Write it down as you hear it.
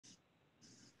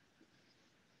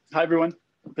Hi, everyone.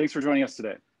 Thanks for joining us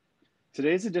today.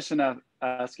 Today's edition of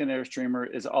Ask an Airstreamer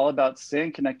is all about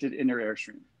staying connected in your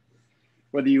Airstream.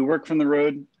 Whether you work from the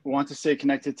road, want to stay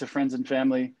connected to friends and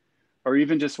family, or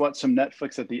even just watch some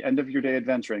Netflix at the end of your day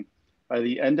adventuring, by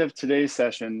the end of today's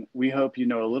session, we hope you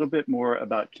know a little bit more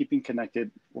about keeping connected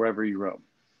wherever you roam.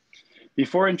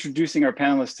 Before introducing our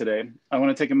panelists today, I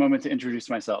want to take a moment to introduce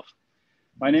myself.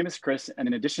 My name is Chris, and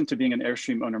in addition to being an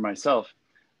Airstream owner myself,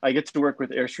 I get to work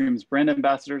with Airstream's brand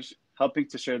ambassadors, helping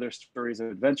to share their stories of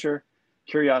adventure,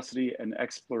 curiosity, and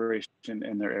exploration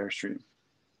in their Airstream.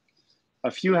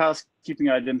 A few housekeeping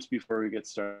items before we get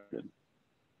started.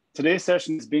 Today's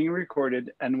session is being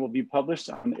recorded and will be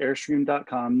published on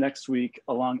airstream.com next week,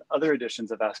 along other editions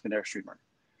of Ask an Airstreamer.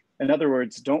 In other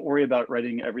words, don't worry about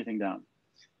writing everything down.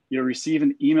 You'll receive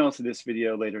an email to this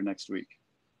video later next week.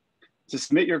 To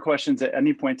submit your questions at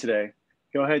any point today,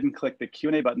 go ahead and click the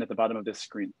Q&A button at the bottom of this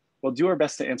screen. We'll do our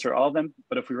best to answer all of them,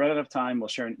 but if we run out of time, we'll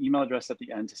share an email address at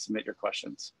the end to submit your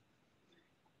questions.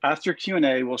 After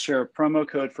Q&A, we'll share a promo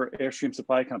code for Airstream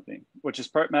Supply Company, which is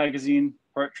part magazine,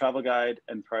 part travel guide,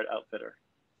 and part outfitter.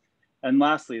 And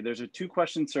lastly, there's a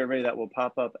 2-question survey that will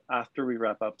pop up after we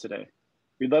wrap up today.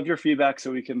 We'd love your feedback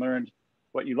so we can learn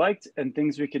what you liked and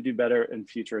things we could do better in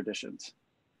future editions.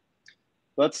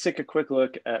 Let's take a quick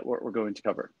look at what we're going to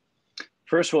cover.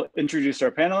 First, we'll introduce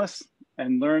our panelists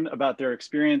and learn about their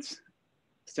experience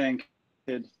staying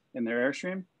connected in their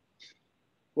Airstream.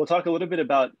 We'll talk a little bit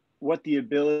about what the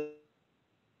ability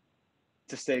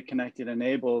to stay connected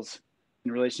enables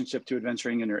in relationship to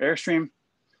adventuring in your Airstream.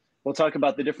 We'll talk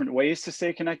about the different ways to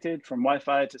stay connected, from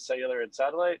Wi-Fi to cellular and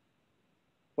satellite.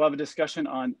 We'll have a discussion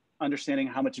on understanding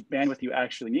how much bandwidth you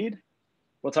actually need.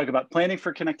 We'll talk about planning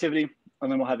for connectivity,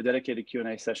 and then we'll have a dedicated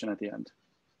Q&A session at the end.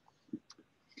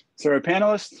 So our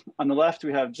panelists, on the left,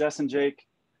 we have Jess and Jake,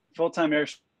 full-time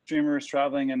Airstreamers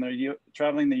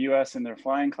traveling the US in their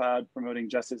flying cloud, promoting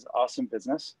Jess's awesome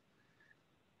business.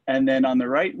 And then on the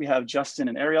right, we have Justin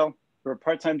and Ariel, who are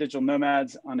part-time digital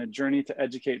nomads on a journey to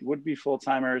educate would-be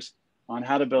full-timers on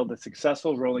how to build a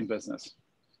successful rolling business.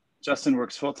 Justin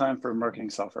works full-time for a marketing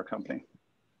software company.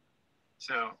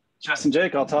 So Jess and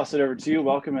Jake, I'll toss it over to you.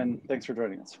 Welcome and thanks for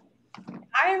joining us.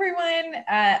 Hi, everyone.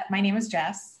 My name is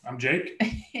Jess. I'm Jake.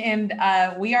 And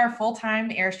we are full-time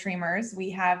Airstreamers. We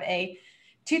have a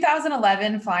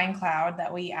 2011 flying cloud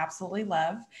that we absolutely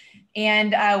love.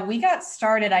 And we got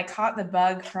started, I caught the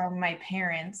bug from my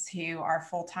parents, who are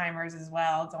full-timers as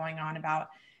well, going on about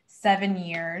 7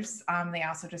 years. They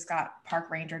also just got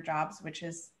park ranger jobs, which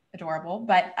is adorable.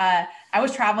 But I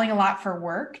was traveling a lot for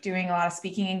work, doing a lot of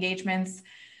speaking engagements,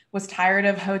 was tired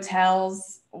of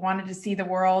hotels, wanted to see the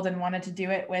world, and wanted to do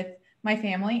it with my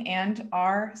family and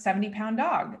our 70-pound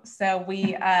dog. So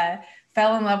we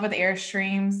fell in love with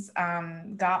Airstreams,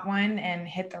 got one and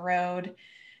hit the road.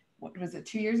 What was it,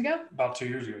 2 years ago? About 2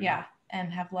 years ago. Yeah,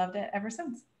 and have loved it ever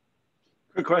since.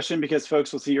 Quick question, because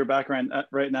folks will see your background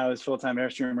right now as full-time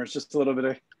Airstreamers. Just a little bit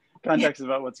of context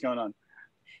about what's going on.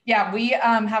 Yeah, we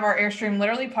have our Airstream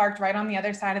literally parked right on the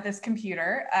other side of this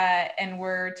computer, and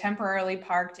we're temporarily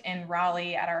parked in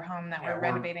Raleigh at our home that we're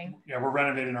renovating. We're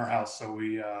renovating our house, so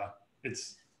we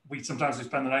sometimes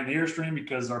spend the night in the Airstream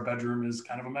because our bedroom is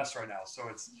kind of a mess right now. So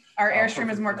it's our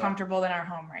Airstream is more comfortable than our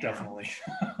home right now. Definitely.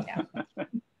 Yeah.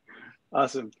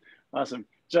 Awesome.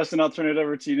 Justin, I'll turn it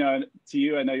over to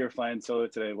you. I know you're flying solo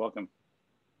today. Welcome.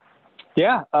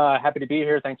 Yeah, happy to be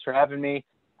here. Thanks for having me.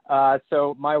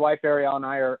 So my wife, Ariel, and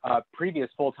I are previous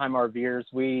full-time RVers.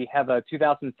 We have a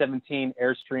 2017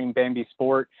 Airstream Bambi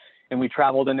Sport, and we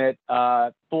traveled in it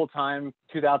full-time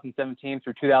 2017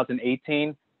 through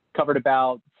 2018, covered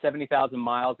about 70,000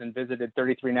 miles and visited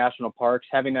 33 national parks.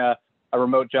 Having a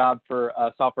remote job for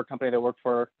a software company that I worked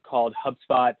for called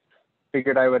HubSpot,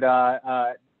 figured I would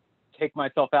take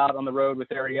myself out on the road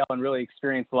with Ariel and really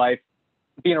experience life.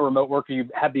 Being a remote worker, you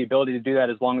have the ability to do that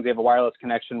as long as you have a wireless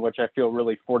connection, which I feel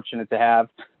really fortunate to have.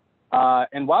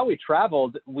 And while we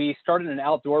traveled, we started an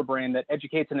outdoor brand that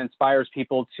educates and inspires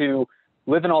people to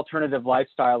live an alternative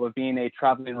lifestyle of being a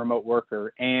traveling remote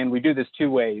worker. And we do this 2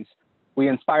 ways. We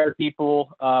inspire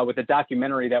people with a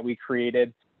documentary that we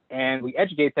created, and we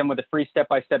educate them with a free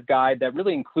step-by-step guide that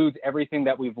really includes everything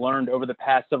that we've learned over the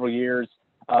past several years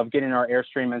of getting our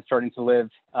Airstream and starting to live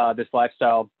this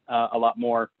lifestyle a lot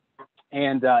more.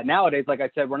 And nowadays, like I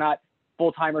said, we're not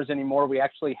full-timers anymore. We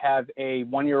actually have a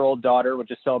 1-year-old daughter, which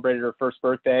just celebrated her first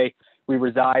birthday. We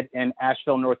reside in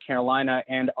Asheville, North Carolina,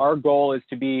 and our goal is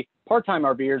to be part-time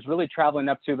RVers, really traveling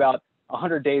up to about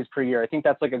 100 days per year. I think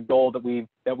that's like a goal that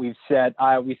we've set.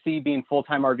 We see being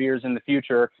full-time RVers in the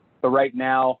future, but right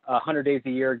now, 100 days a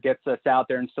year gets us out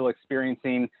there and still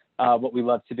experiencing what we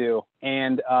love to do.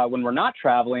 And when we're not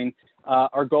traveling,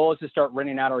 our goal is to start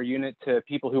renting out our unit to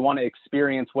people who want to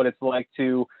experience what it's like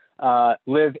to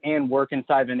live and work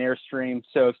inside of an Airstream.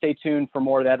 So stay tuned for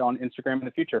more of that on Instagram in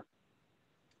the future.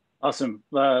 Awesome.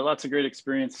 Lots of great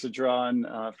experience to draw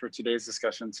on for today's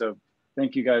discussion. So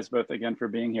thank you guys both again for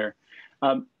being here.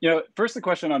 First the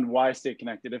question on why stay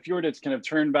connected. If you were to kind of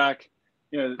turn back,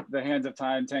 the hands of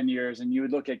time 10 years, and you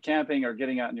would look at camping or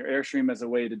getting out in your Airstream as a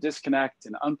way to disconnect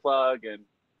and unplug and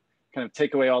kind of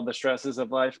take away all the stresses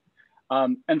of life.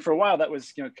 And for a while, that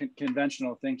was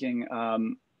conventional thinking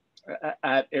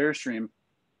at Airstream.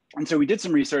 And so we did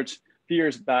some research a few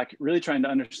years back, really trying to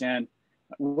understand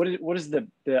what is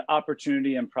the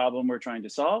opportunity and problem we're trying to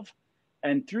solve.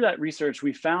 And through that research,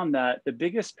 we found that the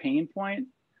biggest pain point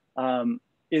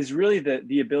is really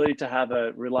the ability to have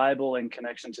a reliable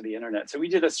connection to the internet. So we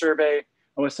did a survey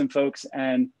with some folks,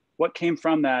 and what came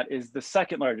from that is the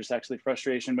second largest actually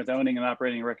frustration with owning and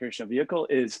operating a recreational vehicle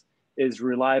is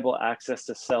reliable access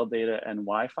to cell data and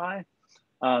Wi-Fi.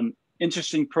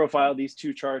 Interesting profile, these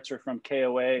two charts are from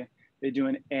KOA. They do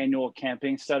an annual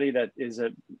camping study that is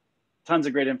tons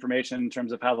of great information in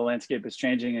terms of how the landscape is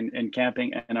changing in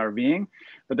camping and RVing.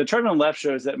 But the chart on the left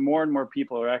shows that more and more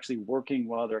people are actually working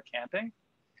while they're camping.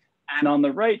 And on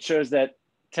the right shows that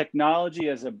technology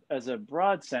as a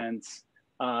broad sense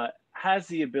has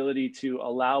the ability to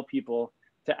allow people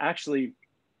to actually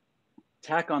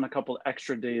tack on a couple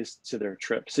extra days to their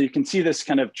trip. So you can see this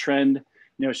kind of trend,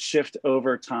 shift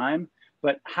over time,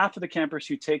 but half of the campers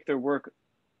who take their work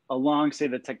along say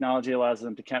that technology allows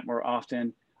them to camp more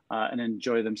often and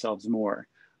enjoy themselves more.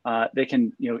 They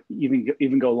can,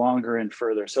 even go longer and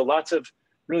further. So lots of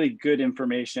really good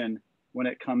information when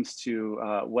it comes to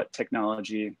what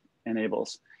technology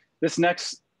enables. This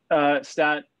next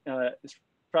stat is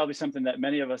probably something that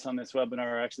many of us on this webinar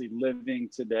are actually living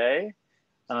today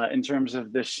in terms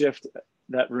of the shift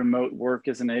that remote work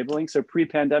is enabling. So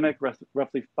pre-pandemic,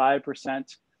 roughly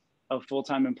 5% of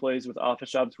full-time employees with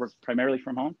office jobs work primarily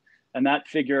from home. And that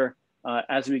figure,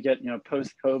 as we get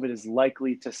post-COVID, is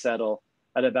likely to settle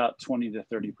at about 20 to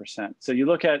 30%. So you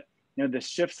look at the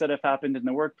shifts that have happened in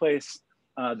the workplace,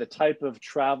 the type of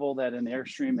travel that an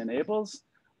Airstream enables,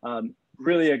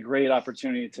 really a great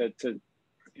opportunity to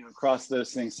cross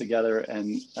those things together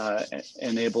and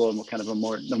enable a kind of a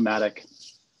more nomadic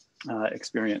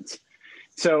experience.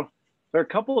 So there are a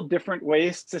couple of different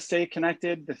ways to stay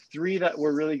connected. The three that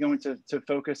we're really going to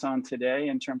focus on today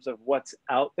in terms of what's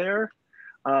out there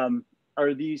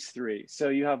are these three. So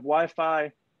you have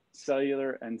Wi-Fi,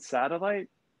 cellular, and satellite.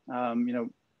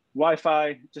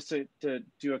 Wi-Fi, just to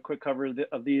do a quick cover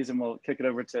of these, and we'll kick it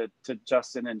over to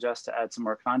Justin and Jess to add some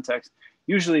more context,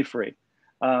 usually free.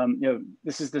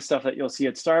 This is the stuff that you'll see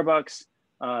at Starbucks,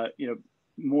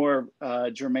 more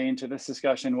germane to this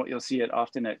discussion, what you'll see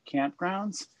often at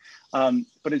campgrounds,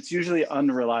 but it's usually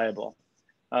unreliable.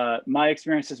 My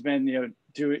experience has been,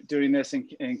 doing this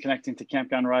and connecting to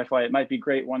campground Wi-Fi. It might be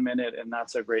great 1 minute and not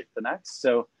so great the next.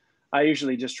 So I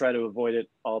usually just try to avoid it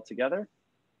altogether.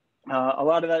 A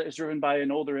lot of that is driven by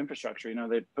an older infrastructure.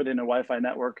 They put in a Wi-Fi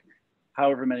network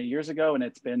however many years ago, and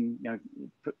it's been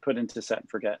put into set and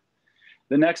forget.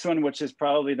 The next one, which is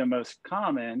probably the most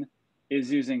common,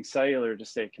 is using cellular to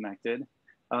stay connected.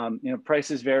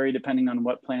 Prices vary depending on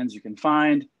what plans you can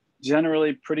find.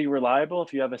 Generally pretty reliable.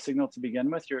 If you have a signal to begin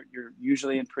with, you're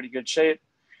usually in pretty good shape.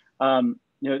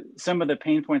 Some of the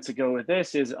pain points that go with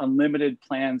this is unlimited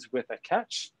plans with a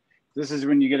catch. This is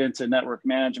when you get into network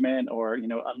management or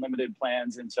unlimited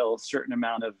plans until a certain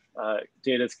amount of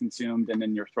data is consumed and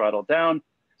then you're throttled down.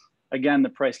 Again, the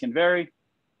price can vary.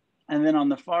 And then on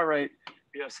the far right,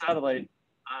 we have satellite,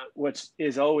 which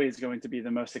is always going to be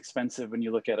the most expensive when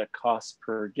you look at a cost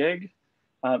per gig.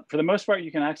 For the most part,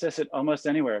 you can access it almost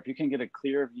anywhere. If you can get a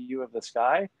clear view of the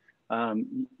sky,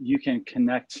 you can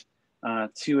connect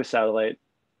to a satellite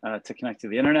to connect to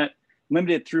the internet.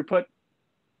 Limited throughput.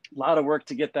 A lot of work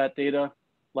to get that data,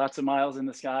 lots of miles in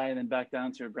the sky and then back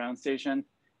down to a ground station,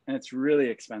 and it's really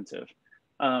expensive.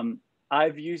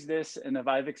 I've used this, and if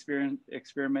I've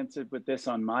experimented with this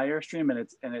on my Airstream,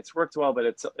 and it's worked well, but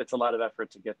it's a lot of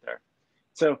effort to get there.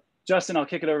 So Justin, I'll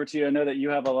kick it over to you. I know that you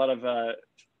have a lot of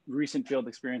recent field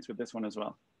experience with this one as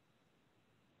well.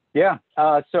 Yeah,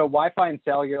 so Wi-Fi and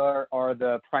cellular are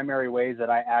the primary ways that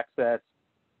I access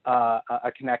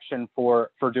a connection for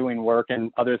doing work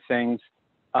and other things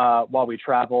while we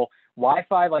travel.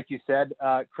 Wi-Fi, like you said,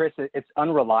 Chris, it's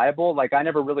unreliable. Like I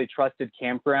never really trusted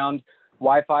campground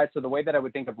Wi-Fi. So the way that I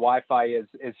would think of Wi-Fi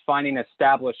is finding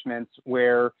establishments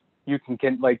where you can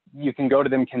go to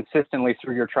them consistently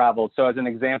through your travel. So as an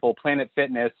example, Planet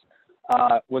Fitness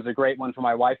was a great one for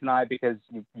my wife and I because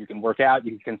you can work out,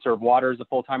 you can conserve water as a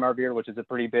full-time RVer, which is a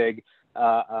pretty big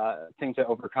thing to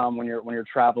overcome when you're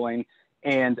traveling.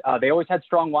 And they always had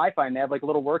strong Wi-Fi, and they had like a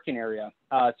little working area.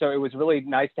 So it was really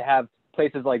nice to have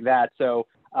places like that. So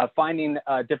finding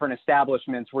different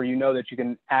establishments where you know that you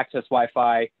can access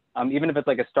Wi-Fi, even if it's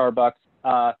like a Starbucks,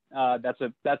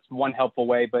 that's one helpful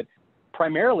way. But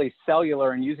primarily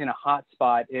cellular and using a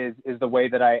hotspot is the way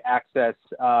that I access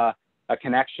a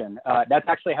connection. That's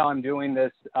actually how I'm doing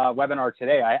this webinar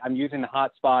today. I'm using the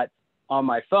hotspot on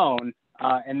my phone,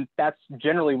 and that's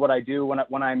generally what I do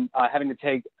when I'm having to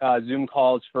take Zoom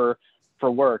calls for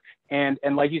work. And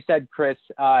like you said, Chris,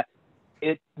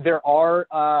 there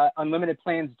are unlimited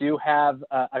plans do have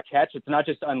a catch. It's not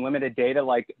just unlimited data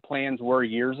like plans were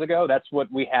years ago. That's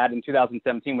what we had in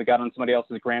 2017. We got on somebody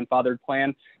else's grandfathered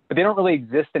plan, but they don't really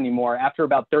exist anymore. After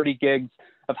about 30 gigs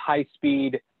of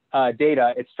high-speed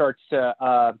data, it starts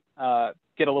to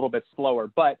get a little bit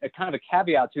slower. But a kind of a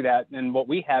caveat to that, and what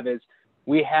we have is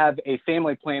we have a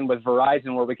family plan with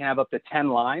Verizon where we can have up to 10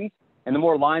 lines. And the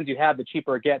more lines you have, the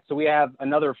cheaper it gets. So we have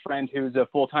another friend who's a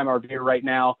full-time RVer right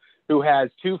now who has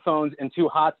 2 phones and 2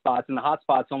 hotspots, and the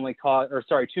hotspots only cost, 2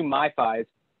 MiFis,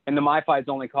 and the MiFis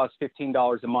only cost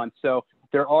 $15 a month. So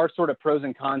there are sort of pros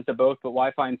and cons to both, but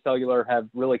Wi-Fi and cellular have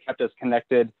really kept us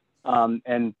connected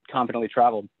and confidently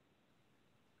traveled.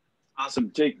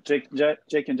 Awesome. Jake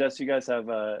and Jess, you guys have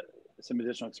some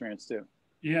additional experience too.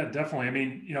 Yeah, definitely. I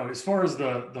mean, as far as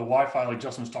the Wi-Fi, like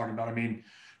Justin was talking about, I mean,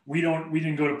 we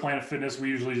didn't go to Planet Fitness. We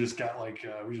usually just got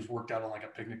we just worked out on like a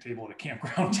picnic table at a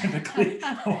campground typically.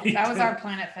 That was our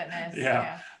Planet Fitness.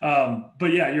 Yeah.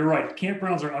 But yeah, you're right.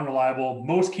 Campgrounds are unreliable.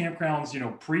 Most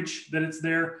campgrounds, preach that it's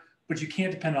there, but you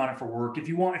can't depend on it for work. If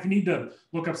you need to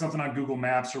look up something on Google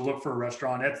Maps or look for a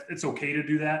restaurant, it's okay to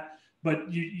do that.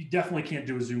 But you definitely can't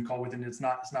do a Zoom call with it. It's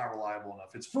not reliable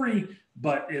enough. It's free,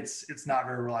 but it's not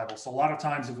very reliable. So a lot of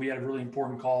times if we had a really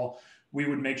important call, we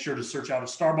would make sure to search out a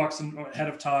Starbucks ahead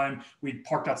of time. We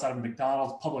parked outside of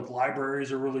McDonald's. Public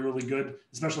libraries are really, really good,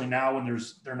 especially now when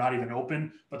they're not even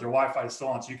open, but their Wi-Fi is still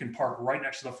on. So you can park right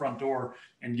next to the front door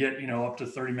and get, up to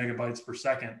 30 megabytes per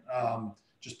second,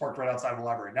 just parked right outside of the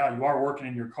library. Now you are working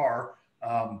in your car.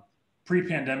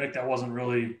 Pre-pandemic, that wasn't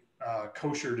really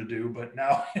kosher to do, but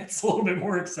now it's a little bit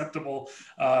more acceptable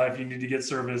if you need to get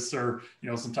service or,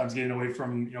 sometimes getting away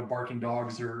from, barking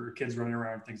dogs or kids running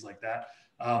around, things like that.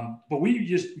 But we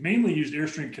just mainly used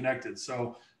Airstream Connected.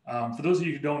 So for those of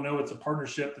you who don't know, it's a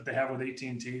partnership that they have with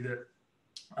AT&T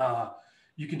that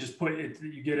you can just put it,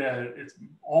 it's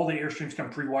all the Airstreams come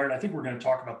pre-wired. I think we're going to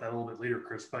talk about that a little bit later,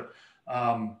 Chris, but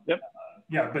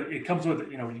yeah, but it comes with,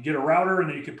 you get a router and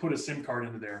then you can put a SIM card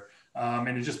into there.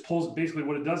 And it just pulls, basically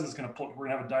what it does is we're going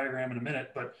to have a diagram in a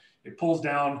minute, but it pulls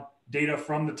down data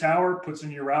from the tower, puts in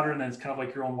your router, and then it's kind of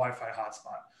like your own Wi-Fi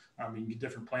hotspot. You can get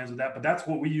different plans with that, but that's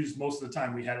what we used most of the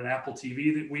time. We had an Apple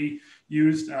TV that we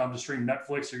used to stream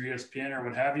Netflix or ESPN or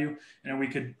what have you. And we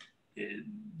could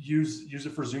use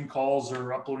it for Zoom calls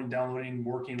or uploading, downloading,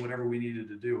 working, whatever we needed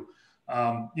to do.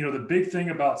 The big thing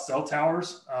about cell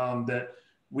towers that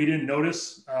we didn't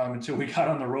notice until we got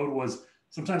on the road was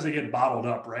sometimes they get bottled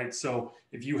up, right? So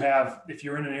if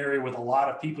you're in an area with a lot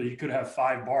of people, you could have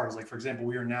 5 bars. Like for example,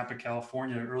 we were in Napa,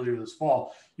 California earlier this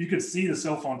fall. You could see the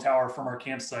cell phone tower from our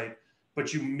campsite,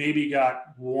 but you maybe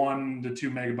got 1 to 2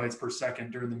 megabytes per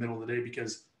second during the middle of the day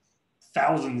because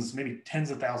thousands, maybe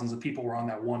tens of thousands of people were on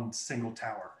that one single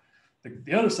tower.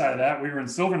 The other side of that, we were in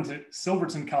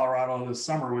Silverton, Colorado this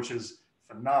summer, which is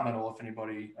phenomenal. If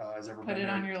anybody has ever put been it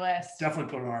there, on your list, definitely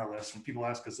put it on our list. When people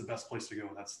ask us the best place to go,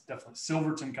 that's definitely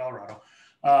Silverton, Colorado.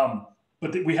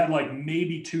 But we had like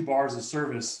maybe 2 bars of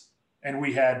service, and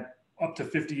we had up to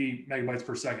 50 megabytes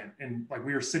per second. And like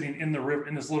we were sitting in the river,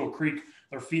 in this little creek,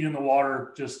 their feet in the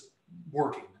water, just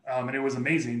working, and it was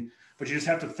amazing. But you just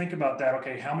have to think about that.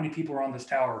 Okay, how many people are on this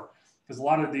tower? Because a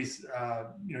lot of these,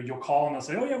 you'll call and they'll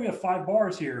say, "Oh yeah, we have 5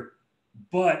 bars here,"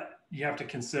 but you have to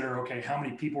consider, okay, how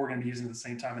many people are going to be using it at the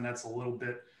same time, and that's a little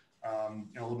bit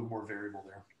more variable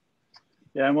there.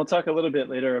 Yeah, and we'll talk a little bit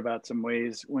later about some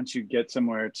ways once you get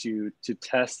somewhere to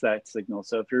test that signal.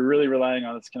 So if you're really relying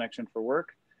on this connection for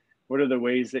work, what are the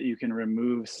ways that you can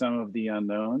remove some of the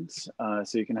unknowns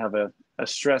so you can have a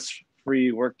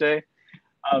stress-free workday?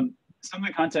 Some of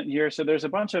the content here, so there's a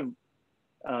bunch of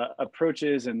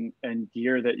approaches and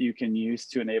gear that you can use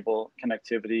to enable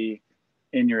connectivity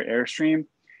in your Airstream.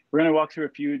 We're going to walk through a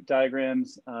few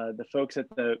diagrams. The folks at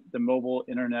the Mobile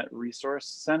Internet Resource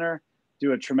Center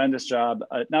do a tremendous job,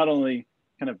 not only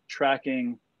kind of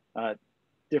tracking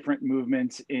different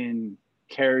movements in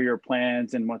carrier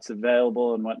plans and what's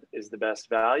available and what is the best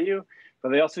value, but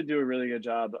they also do a really good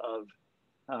job of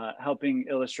helping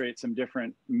illustrate some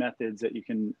different methods that you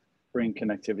can bring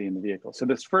connectivity in the vehicle. So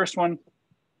this first one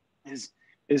is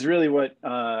really what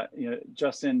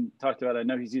Justin talked about. I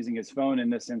know he's using his phone in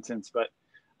this instance, but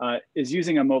is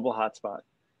using a mobile hotspot.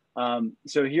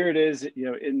 So here it is,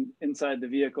 inside the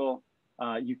vehicle.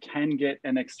 You can get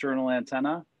an external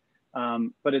antenna,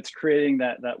 but it's creating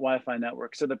that Wi-Fi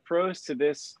network. So the pros to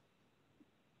this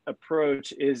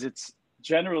approach is it's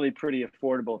generally pretty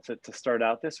affordable to start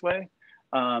out this way.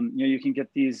 You can get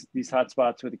these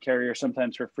hotspots with a carrier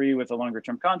sometimes for free with a longer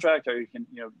term contract, or you can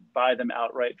buy them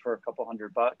outright for a couple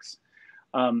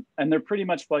 $100. And they're pretty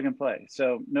much plug and play.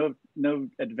 So no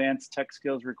advanced tech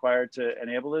skills required to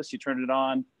enable this. You turn it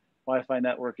on, Wi-Fi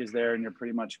network is there, and you're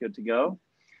pretty much good to go.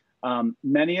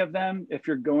 Many of them, if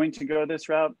you're going to go this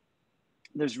route,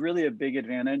 there's really a big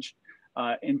advantage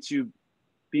into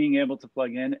being able to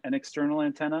plug in an external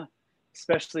antenna,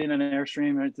 especially in an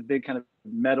Airstream. It's a big kind of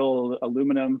metal,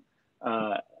 aluminum,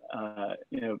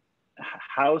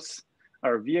 house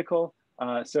or vehicle.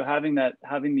 So having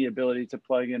the ability to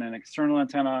plug in an external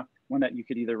antenna, one that you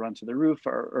could either run to the roof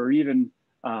or even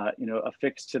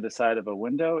affixed to the side of a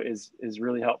window is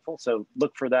really helpful. So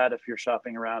look for that if you're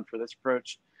shopping around for this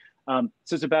approach.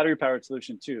 So it's a battery powered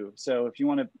solution too. So if you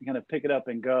want to kind of pick it up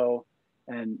and go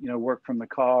and work from the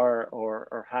car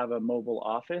or have a mobile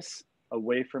office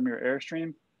away from your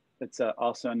Airstream, it's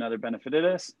also another benefit of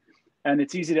this. And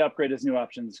it's easy to upgrade as new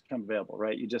options come available,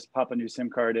 right? You just pop a new SIM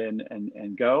card in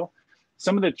and go.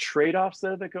 Some of the trade-offs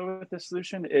though that go with this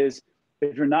solution is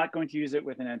if you're not going to use it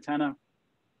with an antenna,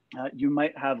 you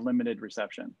might have limited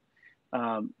reception.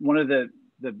 One of the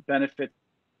benefits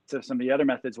of some of the other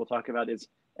methods we'll talk about is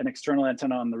an external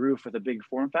antenna on the roof with a big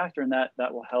form factor, and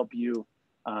that will help you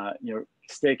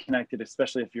stay connected,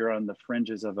 especially if you're on the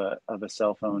fringes of a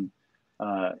cell phone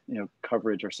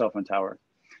coverage or cell phone tower.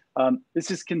 This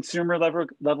is consumer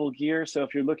level gear, so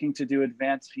if you're looking to do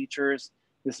advanced features,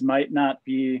 this might not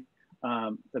be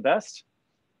the best.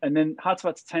 And then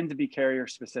hotspots tend to be carrier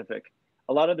specific.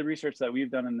 A lot of the research that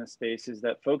we've done in this space is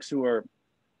that folks who are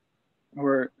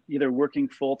either working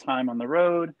full-time on the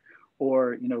road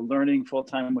or learning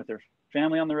full-time with their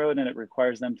family on the road, and it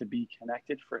requires them to be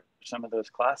connected for some of those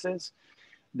classes,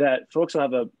 that folks will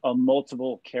have a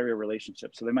multiple carrier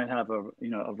relationship. So they might have a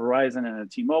Verizon and a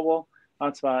T-Mobile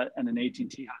hotspot and an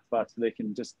AT&T hotspot, so they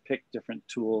can just pick different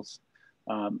tools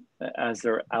as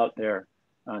they're out there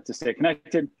to stay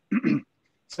connected.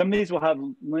 Some of these will have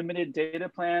limited data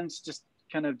plans, just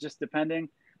depending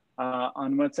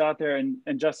on what's out there. And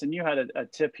Justin, you had a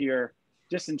tip here,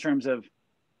 just in terms of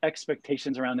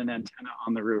expectations around an antenna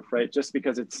on the roof, right? Just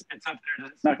because it's up there,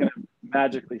 it's not going to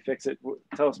magically fix it.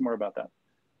 Tell us more about that.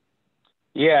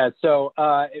 Yeah, so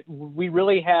we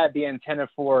really had the antenna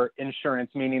for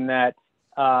insurance, meaning that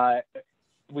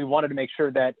we wanted to make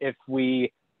sure that if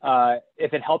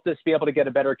it helped us be able to get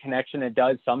a better connection, it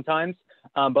does sometimes.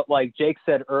 But like Jake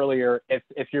said earlier,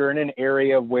 if you're in an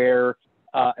area where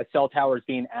a cell tower is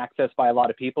being accessed by a lot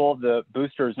of people, the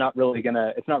booster is not really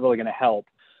gonna help.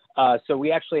 So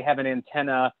we actually have an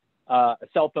antenna, a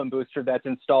cell phone booster that's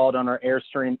installed on our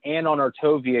Airstream and on our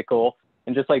tow vehicle.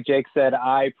 And just like Jake said,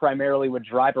 I primarily would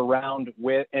drive around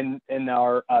in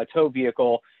our tow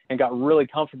vehicle and got really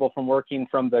comfortable from working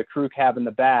from the crew cab in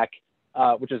the back,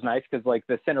 which is nice because like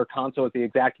the center console is the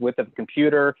exact width of the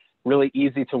computer, really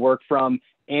easy to work from.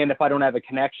 And if I don't have a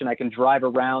connection, I can drive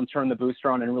around, turn the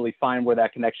booster on, and really find where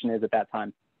that connection is at that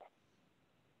time.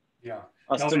 Yeah.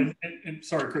 No, and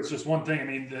sorry, Chris, just one thing. I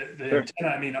mean, the Sure. antenna,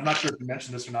 I mean, I'm not sure if you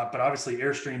mentioned this or not, but obviously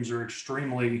Airstreams are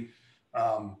extremely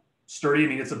sturdy. I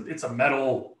mean, it's a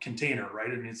metal container,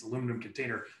 right? I mean, it's an aluminum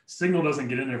container. Signal doesn't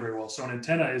get in there very well. So an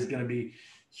antenna is going to be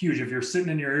huge. If you're sitting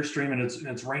in your Airstream and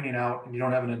it's raining out and you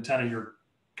don't have an antenna, you're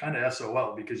kind of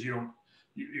SOL, because you're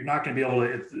not going to be able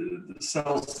to, the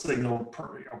cell signal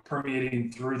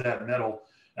permeating through that metal,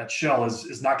 that shell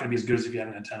is not going to be as good as if you had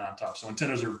an antenna on top. So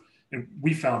antennas are, and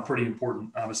we found, pretty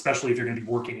important, especially if you're going to be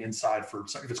working inside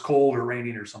if it's cold or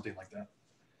raining or something like that.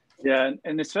 Yeah,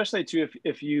 and especially too,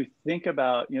 if you think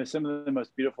about, some of the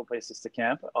most beautiful places to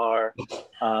camp are,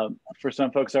 for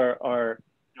some folks are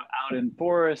out in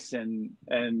forests and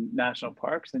national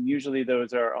parks, and usually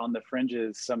those are on the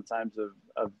fringes sometimes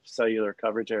of cellular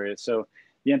coverage areas. So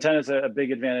the antenna is a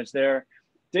big advantage there.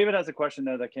 David has a question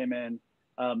though that came in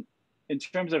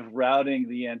terms of routing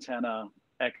the antenna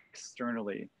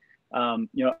externally.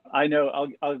 I know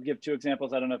I'll give two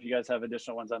examples. I don't know if you guys have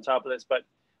additional ones on top of this, but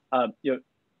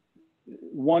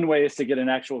one way is to get an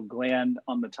actual gland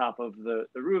on the top of the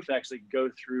roof, actually go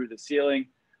through the ceiling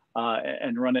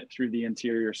and run it through the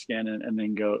interior skin and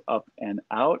then go up and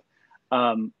out.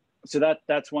 So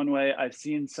that's one way. I've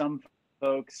seen some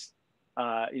folks,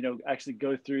 actually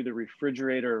go through the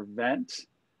refrigerator vent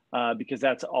because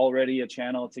that's already a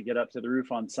channel to get up to the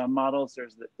roof on some models.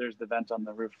 There's the vent on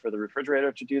the roof for the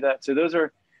refrigerator to do that. So those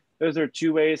are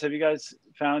two ways. Have you guys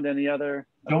found any other?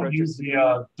 Don't use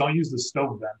the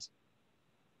stove vent.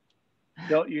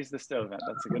 Don't use the stove vent.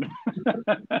 That's a good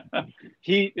one.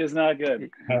 Heat is not good.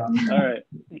 Yeah. All right.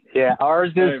 Yeah,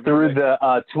 ours is through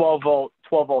the 12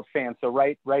 volt fan. So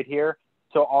right here.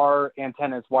 So our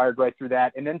antenna is wired right through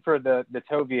that. And then for the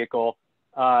tow vehicle,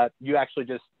 you actually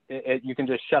just you can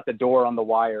just shut the door on the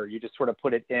wire. You just sort of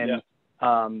put it in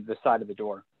the side of the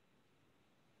door.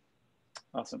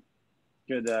 Awesome.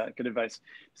 Good advice.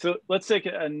 So let's take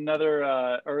another,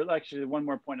 or actually one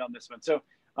more point on this one. So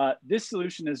this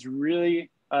solution is really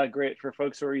great for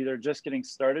folks who are either just getting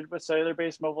started with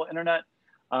cellular-based mobile internet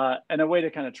and a way to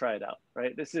kind of try it out,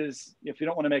 right? This is, if you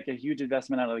don't want to make a huge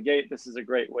investment out of the gate, this is a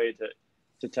great way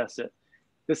to test it.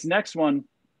 This next one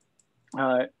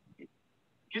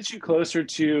gets you closer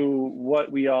to what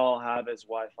we all have as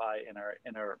Wi-Fi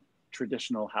in our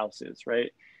traditional houses,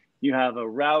 right? You have a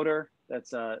router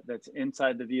that's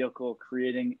inside the vehicle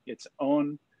creating its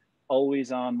own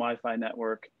always-on Wi-Fi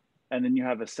network, and then you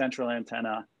have a central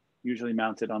antenna usually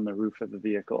mounted on the roof of the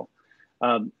vehicle.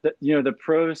 The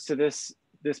pros to this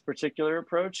particular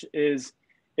approach is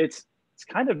it's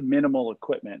kind of minimal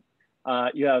equipment.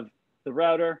 You have the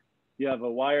router, you have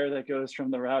a wire that goes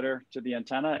from the router to the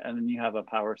antenna, and then you have a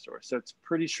power source. So it's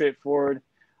pretty straightforward.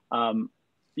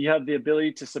 You have the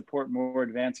ability to support more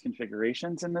advanced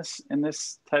configurations in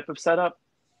this type of setup.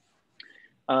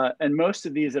 And most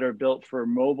of these that are built for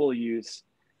mobile use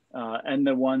and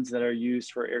the ones that are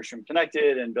used for Airstream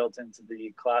Connected and built into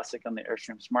the Classic on the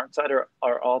Airstream Smart side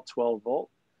are all 12 volt,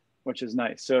 which is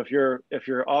nice. So if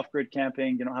you're off-grid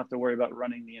camping, you don't have to worry about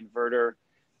running the inverter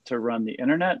to run the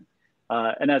internet.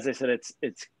 And as I said,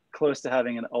 it's close to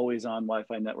having an always-on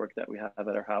Wi-Fi network that we have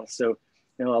at our house. So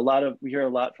we hear a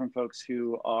lot from folks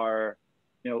who are,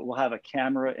 will have a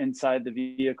camera inside the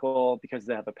vehicle because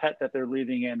they have a pet that they're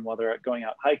leaving in while they're going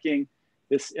out hiking.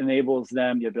 This enables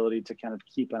them the ability to kind of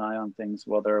keep an eye on things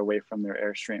while they're away from their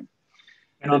Airstream.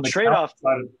 And on the trade-off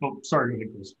side, sorry, go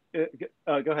ahead, Chris.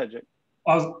 Go ahead, Jake.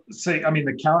 I was saying,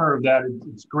 the counter of that,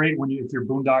 it's great when if you're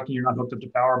boondocking, you're not hooked up to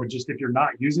power, but just if you're not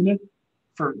using it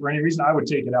for any reason, I would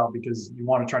take it out because you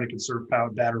want to try to conserve power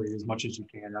battery as much as you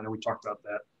can. I know we talked about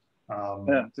that.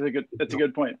 Yeah, it's a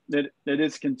good point. It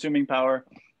is consuming power.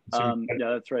 Yeah,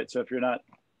 that's right. So if you're not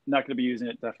going to be using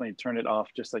it, definitely turn it off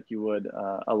just like you would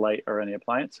a light or any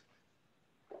appliance.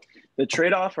 The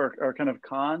trade-off or kind of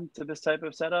con to this type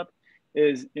of setup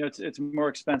is, it's more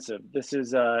expensive. This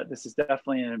is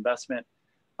definitely an investment.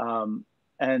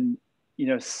 And,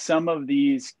 some of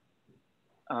these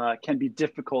can be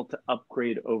difficult to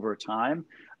upgrade over time.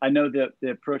 I know that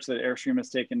the approach that Airstream has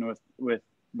taken with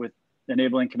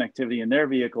enabling connectivity in their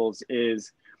vehicles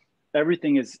is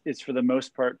everything is for the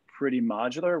most part pretty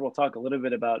modular. We'll talk a little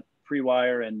bit about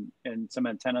pre-wire and some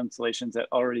antenna installations that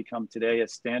already come today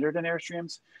as standard in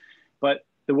Airstreams. But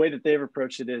the way that they've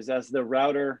approached it is as the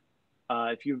router,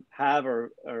 if you have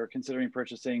or are considering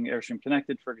purchasing Airstream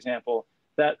Connected, for example,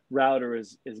 that router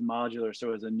is modular.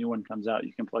 So as a new one comes out,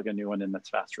 you can plug a new one in that's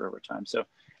faster over time. So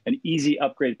an easy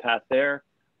upgrade path there.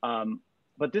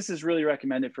 But this is really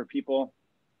recommended for people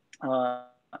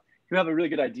who have a really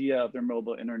good idea of their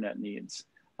mobile internet needs.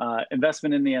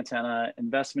 Investment in the antenna,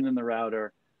 investment in the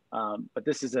router, but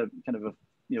this is a kind of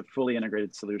a fully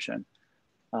integrated solution.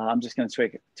 I'm just going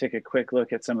to take a quick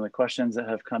look at some of the questions that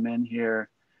have come in here.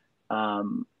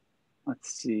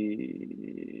 Let's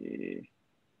see.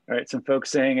 All right, some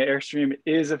folks saying Airstream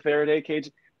is a Faraday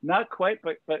cage. Not quite,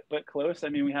 but close. I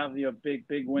mean, we have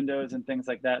big windows and things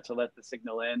like that to let the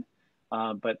signal in.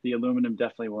 But the aluminum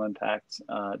definitely will impact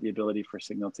the ability for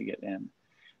signal to get in.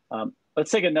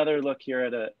 Let's take another look here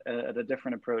at a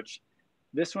different approach.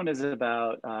 This one is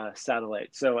about satellite.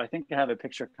 So I think I have a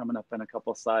picture coming up in a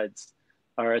couple slides,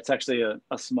 or it's actually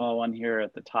a small one here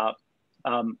at the top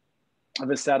of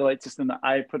a satellite system that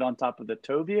I put on top of the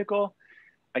tow vehicle.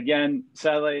 Again,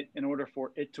 satellite, in order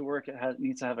for it to work, it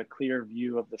needs to have a clear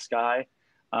view of the sky.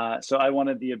 So I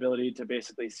wanted the ability to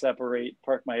basically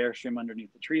park my Airstream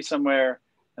underneath the tree somewhere,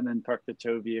 and then park the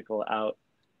tow vehicle out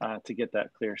to get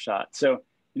that clear shot. So,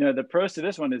 the pros to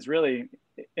this one is really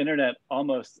internet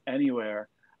almost anywhere.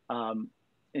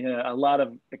 A lot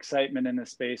of excitement in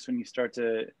this space when you start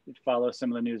to follow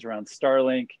some of the news around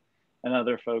Starlink and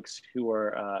other folks who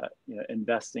are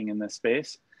investing in this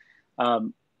space.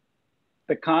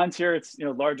 The cons here, it's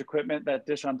large equipment. That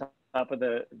dish on top of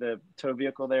the tow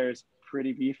vehicle there is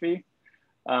pretty beefy.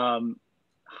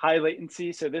 High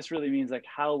latency. So this really means like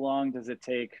how long does it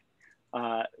take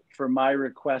for my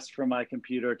request from my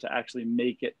computer to actually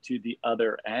make it to the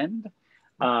other end.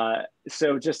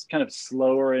 So just kind of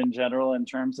slower in general in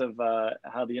terms of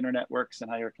how the internet works and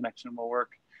how your connection will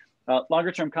work.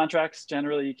 Longer term contracts,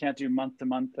 generally you can't do month to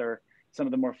month or some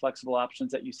of the more flexible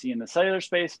options that you see in the cellular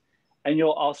space. And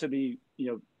you'll also be,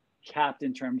 capped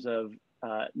in terms of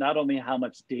not only how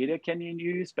much data can you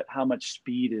use, but how much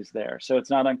speed is there. So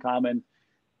it's not uncommon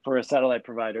for a satellite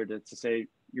provider to say,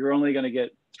 you're only going to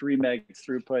get 3 megs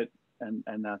throughput and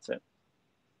that's it.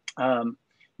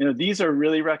 These are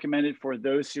really recommended for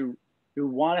those who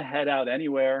want to head out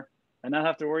anywhere and not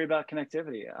have to worry about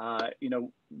connectivity.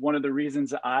 One of the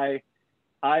reasons I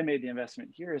made the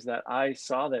investment here is that I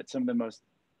saw that some of the most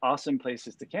awesome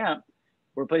places to camp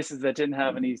were places that didn't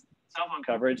have any cell phone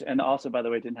coverage, and also, by the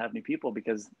way, didn't have any people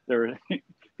because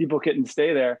people couldn't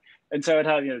stay there. And so I'd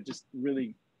have just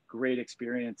really great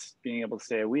experience being able to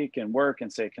stay a week and work and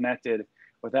stay connected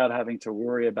without having to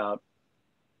worry about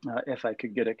if I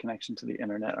could get a connection to the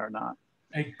internet or not.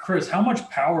 Hey, Chris, how much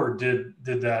power did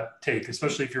that take,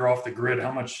 especially if you're off the grid?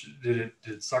 How much did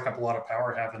it suck up a lot of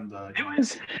power having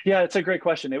the? Yeah, it's a great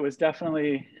question. It was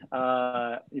definitely,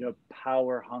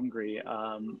 power hungry.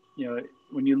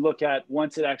 When you look at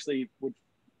once it actually would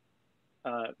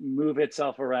move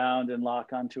itself around and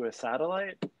lock onto a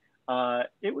satellite,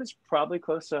 it was probably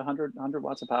close to 100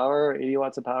 watts of power, 80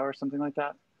 watts of power, something like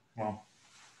that. Wow.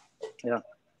 Yeah.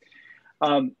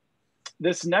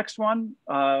 This next one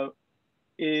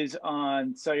is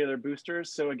on cellular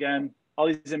boosters. So again, all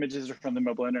these images are from the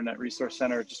Mobile Internet Resource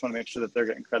Center. Just want to make sure that they're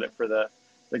getting credit for the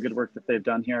good work that they've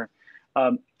done here.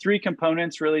 3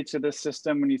 components really to this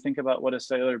system when you think about what a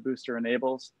cellular booster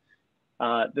enables.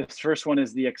 This first one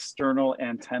is the external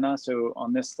antenna. So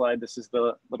on this slide, this is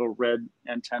the little red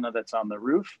antenna that's on the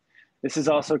roof. This is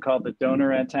also called the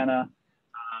donor antenna.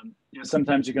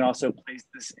 Sometimes you can also place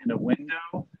this in a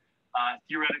window.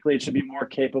 Theoretically, it should be more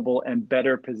capable and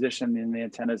better positioned than the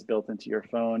antennas built into your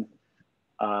phone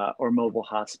or mobile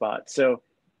hotspot. So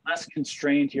less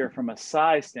constrained here from a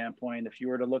size standpoint. If you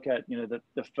were to look at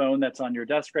the phone that's on your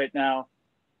desk right now,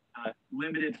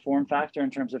 limited form factor in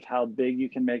terms of how big you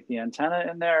can make the antenna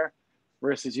in there,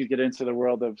 versus you get into the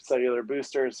world of cellular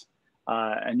boosters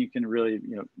and you can really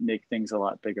make things a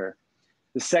lot bigger.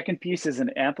 The second piece is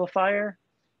an amplifier.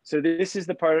 So this is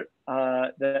the part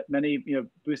that many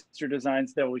booster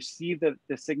designs, they'll receive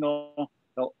the signal,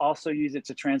 they'll also use it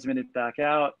to transmit it back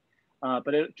out,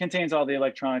 but it contains all the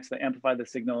electronics that amplify the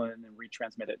signal and then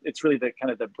retransmit it. It's really the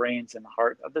kind of the brains and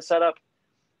heart of the setup.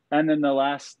 And then the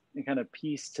last kind of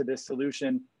piece to this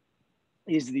solution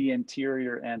is the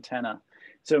interior antenna.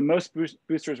 So most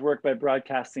boosters work by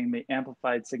broadcasting the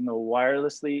amplified signal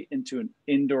wirelessly into an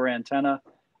indoor antenna,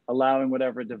 allowing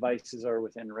whatever devices are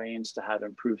within range to have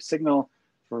improved signal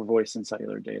for voice and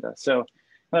cellular data. So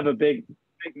I have a big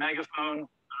megaphone,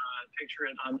 picture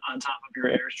it on top of your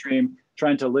Airstream,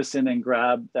 trying to listen and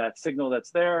grab that signal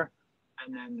that's there,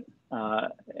 and then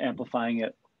amplifying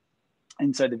it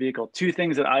inside the vehicle. 2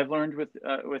 things that I've learned with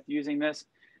using this: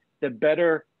 the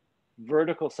better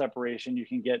vertical separation you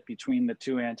can get between the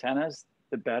 2 antennas,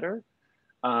 the better.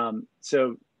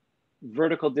 So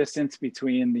vertical distance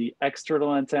between the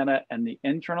external antenna and the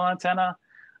internal antenna,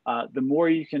 the more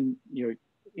you can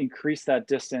increase that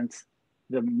distance,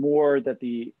 the more that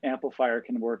the amplifier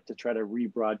can work to try to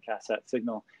rebroadcast that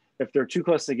signal. If they're too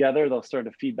close together, they'll start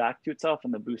to feed back to itself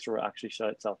and the booster will actually shut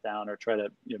itself down or try to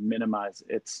minimize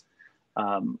its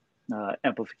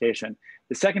amplification.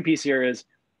 The second piece here is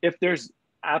if there's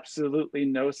absolutely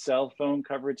no cell phone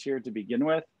coverage here to begin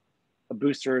with, a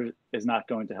booster is not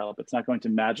going to help. It's not going to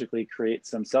magically create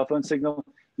some cell phone signal.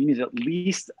 You need at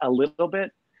least a little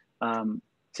bit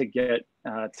to get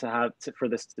for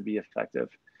this to be effective.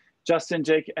 Justin,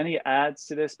 Jake, any adds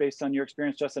to this based on your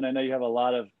experience? Justin, I know you have a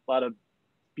lot of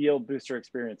field booster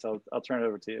experience. I'll turn it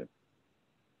over to you.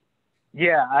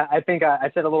 Yeah, I think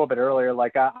I said a little bit earlier,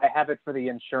 like I have it for the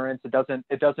insurance. It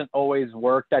doesn't always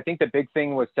work. I think the big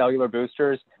thing with cellular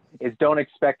boosters is don't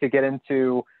expect to get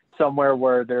into somewhere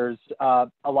where there's a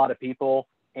lot of people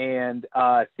and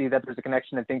see that there's a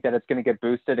connection and think that it's going to get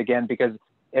boosted again, because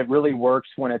it really works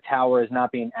when a tower is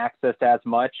not being accessed as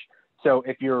much. So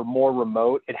if you're more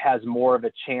remote, it has more of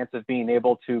a chance of being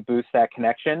able to boost that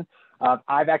connection.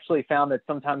 I've actually found that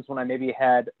sometimes when I maybe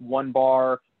had 1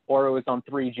 bar or it was on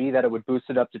 3G, that it would boost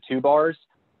it up to 2 bars.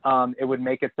 It would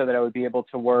make it so that I would be able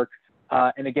to work.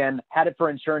 And again, had it for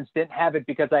insurance, didn't have it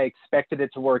because I expected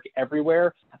it to work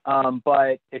everywhere.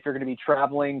 But if you're going to be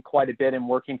traveling quite a bit and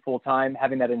working full time,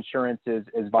 having that insurance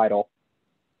is vital.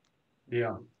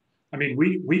 Yeah. I mean,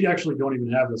 we actually don't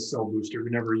even have a cell booster.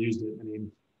 We never used it. I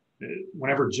mean,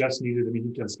 whenever Jess needed, I mean,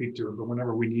 he can speak to it, but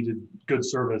whenever we needed good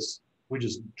service, we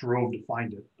just drove to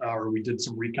find it, or we did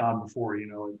some recon before, you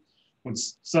know. When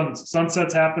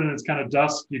sunsets happen and it's kind of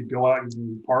dusk, you'd go out and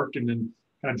you park and then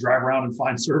kind of drive around and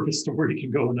find service to where you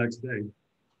can go the next day.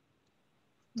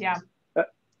 Yeah.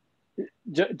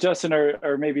 Justin,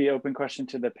 or maybe open question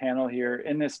to the panel here.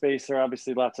 In this space, there are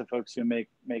obviously lots of folks who make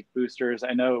boosters.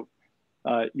 I know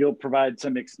you'll provide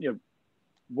some,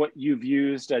 what you've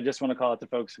used. I just want to call out to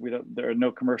folks, there are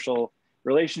no commercial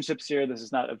relationships here. This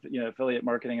is not affiliate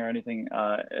marketing or anything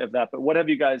of that, but what have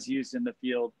you guys used in the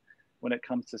field when it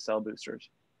comes to cell boosters?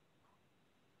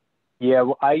 Yeah,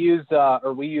 well,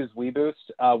 we use WeBoost.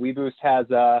 WeBoost has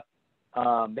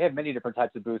they have many different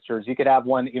types of boosters. You could have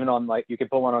one even on, like, you could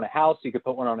put one on a house, you could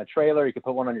put one on a trailer, you could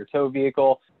put one on your tow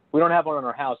vehicle. We don't have one on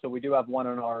our house, but we do have one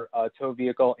on our tow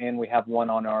vehicle, and we have one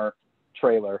on our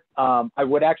trailer. I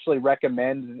would actually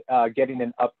recommend getting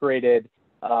an upgraded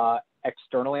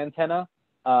external antenna.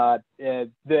 The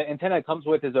antenna it comes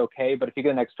with is okay, but if you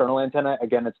get an external antenna,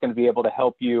 again, it's going to be able to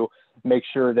help you make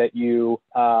sure that you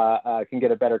can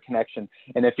get a better connection.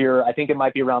 And if you're, I think it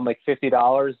might be around like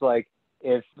 $50. Like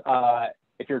if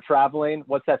you're traveling,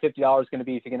 what's that $50 going to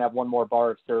be if you can have one more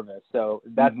bar of service? So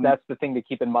that's the thing to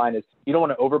keep in mind, is you don't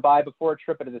want to overbuy before a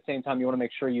trip, but at the same time, you want to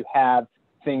make sure you have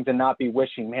things and not be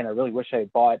wishing, man, I really wish I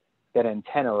had bought that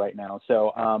antenna right now.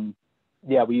 So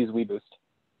yeah, we use WeBoost.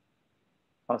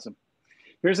 Awesome.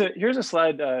 Here's a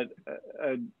slide, a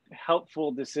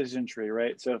helpful decision tree,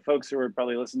 right? So folks who are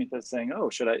probably listening to this saying, oh,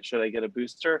 should I get a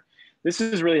booster? This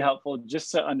is really helpful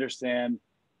just to understand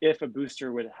if a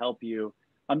booster would help you.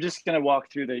 I'm just going to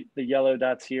walk through the yellow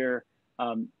dots here.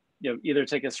 Either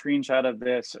take a screenshot of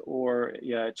this or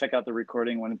check out the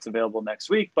recording when it's available next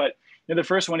week. But the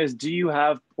first one is, do you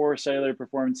have poor cellular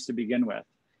performance to begin with?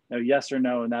 Yes or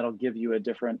no, and that'll give you a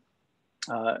different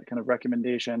kind of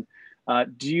recommendation.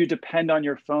 Do you depend on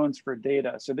your phones for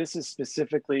data? So this is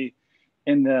specifically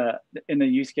in the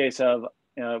use case of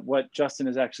what Justin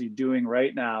is actually doing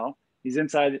right now. He's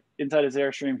inside his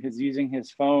Airstream. He's using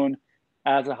his phone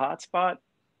as a hotspot.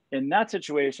 In that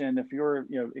situation, if you're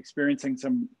experiencing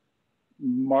some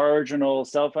marginal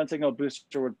cell phone signal,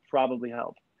 booster would probably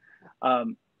help.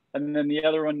 And then the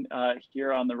other one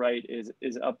here on the right is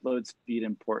upload speed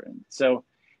important. So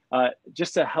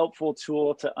just a helpful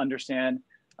tool to understand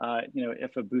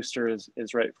if a booster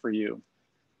is right for you.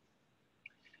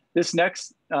 This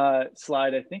next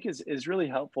slide, I think, is really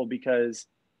helpful because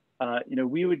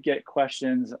we would get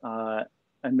questions,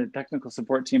 and the technical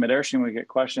support team at Airstream would get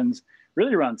questions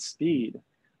really around speed.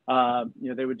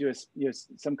 They would do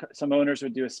some owners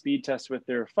would do a speed test with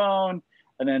their phone,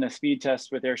 and then a speed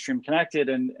test with Airstream connected,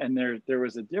 and there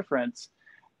was a difference.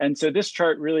 And so this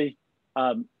chart really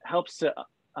helps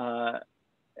to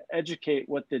educate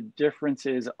what the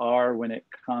differences are when it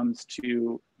comes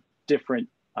to different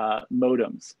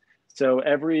modems. So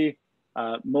every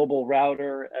mobile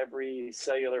router, every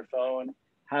cellular phone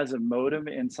has a modem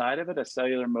inside of it, a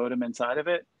cellular modem inside of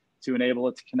it to enable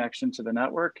its connection to the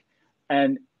network.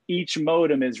 And each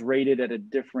modem is rated at a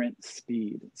different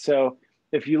speed. So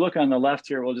if you look on the left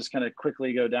here, we'll just kind of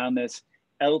quickly go down this.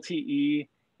 LTE,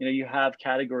 you have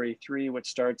category 3, which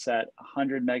starts at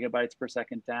 100 megabytes per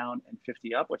second down and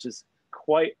 50 up, which is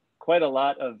quite a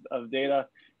lot of data,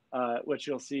 which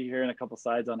you'll see here in a couple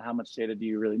slides on how much data do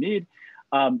you really need.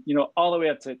 All the way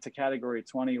up to category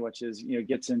 20, which is,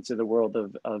 gets into the world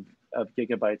of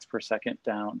gigabytes per second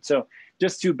down. So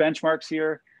just 2 benchmarks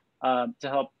here to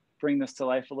help bring this to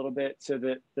life a little bit. So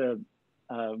that the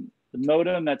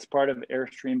modem that's part of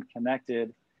Airstream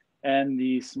Connected and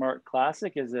the Smart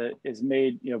Classic is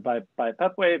made by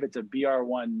Pepwave. It's a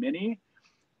BR1 Mini,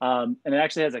 and it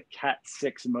actually has a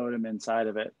Cat6 modem inside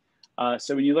of it.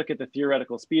 So when you look at the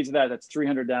theoretical speeds of that, that's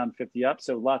 300 down, 50 up.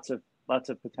 So lots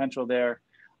of potential there.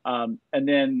 And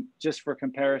then just for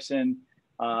comparison,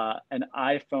 an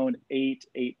iPhone 8,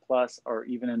 8 Plus, or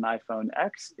even an iPhone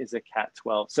X is a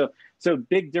Cat12. So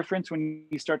big difference when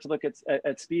you start to look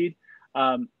at speed.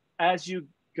 As you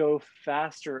go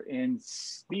faster in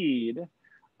speed,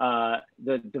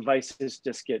 the devices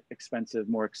just get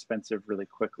more expensive really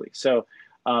quickly. So,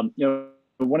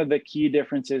 one of the key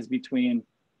differences between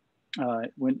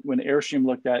when Airstream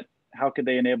looked at how could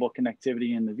they enable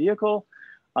connectivity in the vehicle,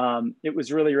 it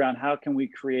was really around how can we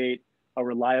create a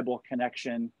reliable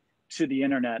connection to the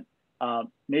internet,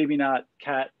 maybe not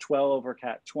Cat12 or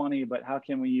Cat20, but how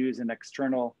can we use an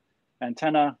external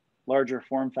antenna, larger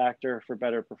form factor for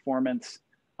better performance,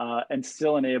 and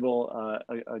still enable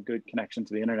a good connection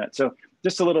to the internet. So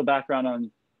just a little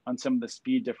background on some of the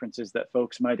speed differences that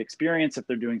folks might experience if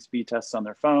they're doing speed tests on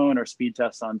their phone or speed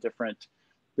tests on different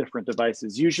different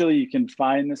devices. Usually you can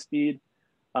find the speed,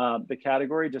 the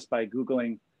category, just by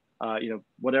Googling,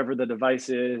 whatever the device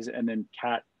is, and then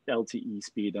cat LTE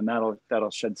speed, and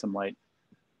that'll shed some light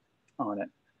on it.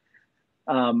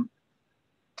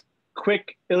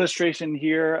 Quick illustration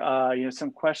here,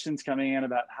 some questions coming in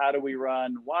about how do we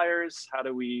run wires? How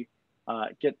do we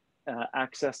get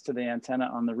access to the antenna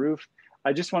on the roof?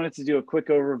 I just wanted to do a quick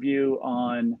overview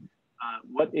on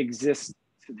what exists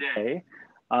today.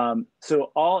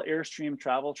 So all Airstream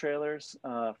travel trailers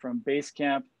from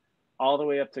Basecamp all the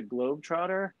way up to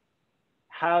Globetrotter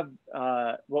have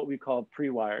what we call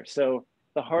pre-wire. So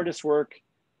the hardest work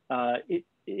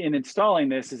in installing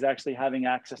this is actually having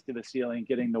access to the ceiling,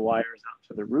 getting the wires out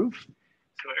to the roof.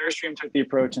 So Airstream took the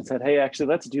approach and said, hey, actually,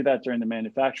 let's do that during the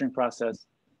manufacturing process.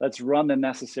 Let's run the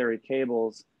necessary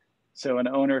cables so an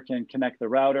owner can connect the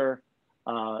router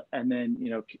and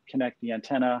then connect the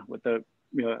antenna with the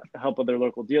help of their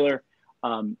local dealer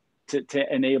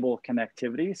to enable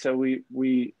connectivity. So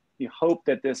we hope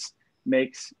that this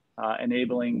makes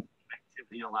enabling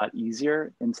connectivity a lot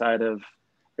easier inside of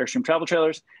Airstream travel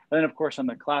trailers. And then of course on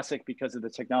the Classic, because of the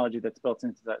technology that's built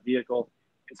into that vehicle,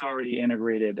 it's already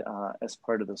integrated as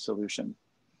part of the solution.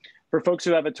 For folks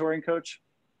who have a touring coach,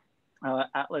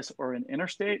 Atlas or an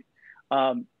Interstate,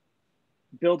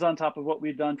 builds on top of what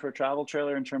we've done for a travel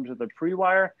trailer in terms of the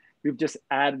pre-wire. We've just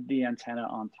added the antenna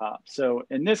on top. So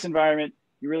in this environment,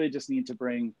 you really just need to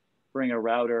bring a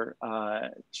router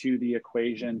to the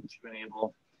equation to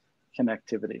enable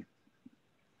connectivity.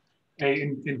 Hey,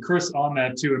 and Chris, on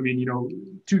that too, I mean,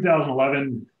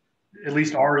 2011, at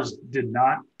least ours did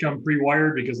not come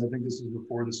pre-wired, because I think this was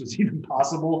before this was even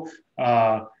possible,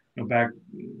 back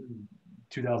in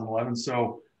 2011.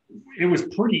 So it was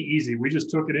pretty easy. We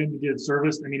just took it in to get it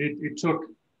serviced. I mean, it took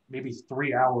maybe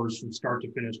 3 hours from start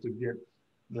to finish to get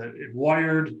it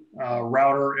wired,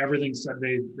 router, everything set.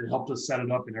 They helped us set it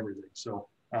up and everything. So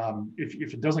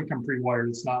if it doesn't come pre-wired,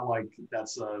 it's not like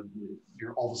that's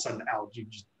you're all of a sudden out.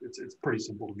 It's pretty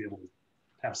simple to be able to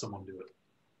have someone do it.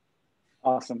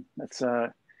 Awesome. That's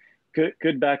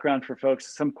good background for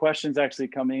folks. Some questions actually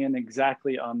coming in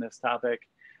exactly on this topic.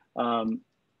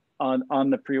 On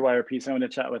the pre-wire piece, I'm going to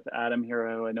chat with Adam here,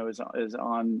 who I know is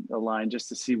on the line, just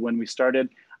to see when we started.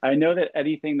 I know that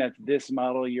anything that's this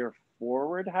model year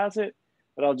forward has it,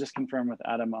 but I'll just confirm with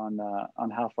Adam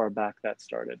on how far back that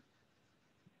started.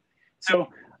 So,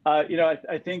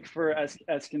 I think for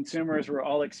as consumers, we're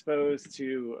all exposed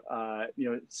to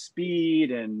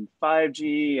speed and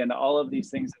 5G and all of these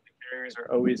things that the carriers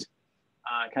are always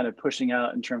kind of pushing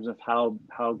out in terms of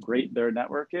how great their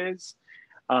network is.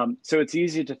 So it's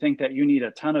easy to think that you need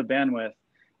a ton of bandwidth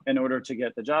in order to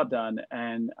get the job done.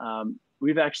 And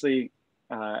we've actually,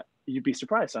 you'd be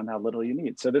surprised on how little you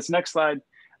need. So this next slide,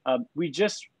 we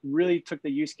just really took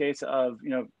the use case of,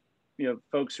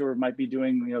 folks who might be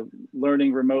doing,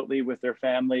 learning remotely with their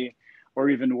family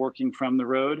or even working from the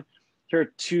road. Here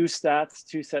are two sets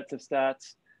of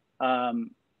stats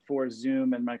for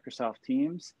Zoom and Microsoft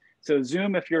Teams. So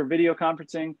Zoom, if you're video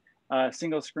conferencing,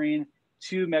 single screen,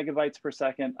 2 megabytes per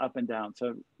second up and down.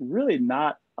 So really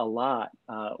not a lot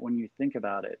when you think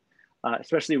about it,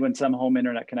 especially when some home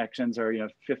internet connections are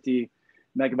 50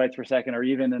 megabytes per second, or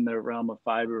even in the realm of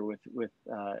fiber with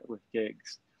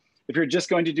gigs. If you're just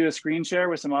going to do a screen share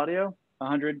with some audio,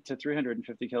 100 to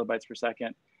 350 kilobytes per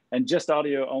second, and just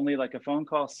audio only, like a phone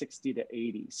call, 60 to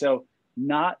 80. So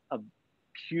not a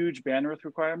huge bandwidth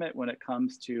requirement when it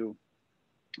comes to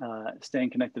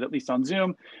staying connected, at least on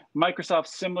Zoom. Microsoft,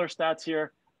 similar stats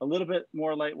here, a little bit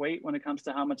more lightweight when it comes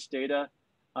to how much data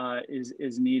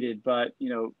is needed, but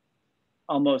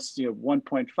almost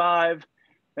 1.5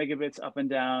 megabits up and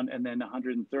down, and then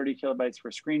 130 kilobytes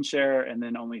for screen share, and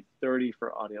then only 30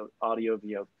 for audio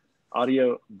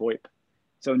VoIP.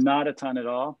 So not a ton at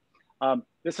all.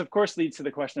 This of course leads to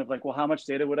the question of like, well, how much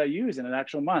data would I use in an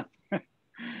actual month?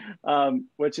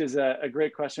 Which is a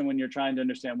great question when you're trying to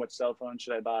understand which cell phone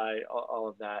should I buy, all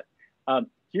of that.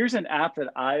 Here's an app that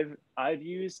I've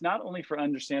used not only for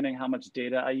understanding how much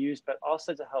data I use, but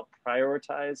also to help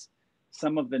prioritize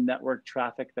some of the network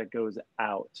traffic that goes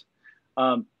out.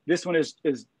 This one is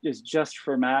just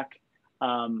for Mac.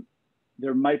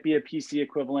 There might be a PC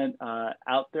equivalent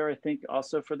out there, I think,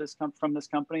 also for this from this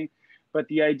company. But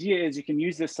the idea is you can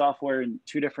use this software in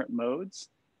 2 different modes.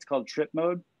 It's called trip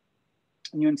mode.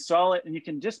 And you install it, and you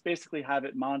can just basically have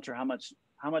it monitor how much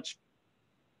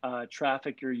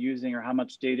traffic you're using or how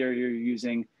much data you're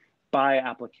using by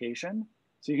application.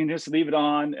 So you can just leave it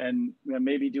on and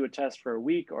maybe do a test for a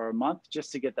week or a month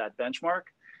just to get that benchmark.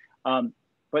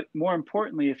 But more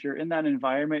importantly, if you're in that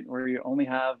environment where you only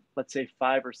have, let's say,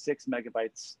 5 or 6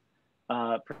 megabytes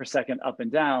per second up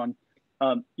and down,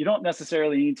 you don't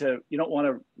necessarily need to, you don't want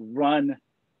to run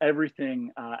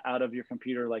everything out of your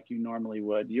computer like you normally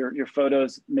would. Your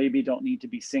photos maybe don't need to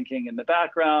be syncing in the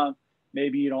background.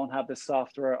 Maybe you don't have the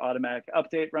software automatic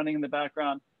update running in the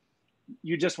background.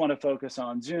 You just want to focus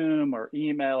on Zoom or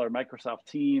email or Microsoft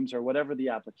Teams or whatever the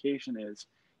application is.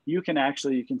 You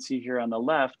can see here on the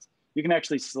left, you can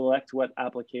actually select what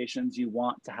applications you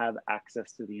want to have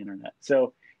access to the internet.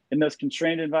 So in those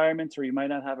constrained environments where you might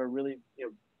not have a really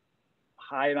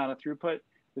high amount of throughput,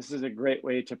 this is a great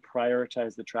way to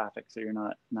prioritize the traffic so you're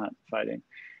not fighting.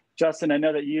 Justin, I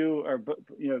know that you are,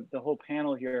 the whole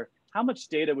panel here, how much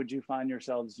data would you find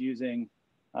yourselves using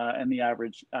in the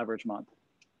average month?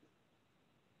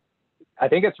 I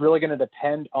think it's really going to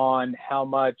depend on how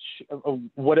much,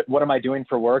 what am I doing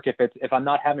for work? If I'm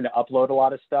not having to upload a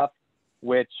lot of stuff,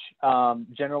 which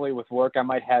generally with work, I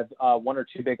might have 1 or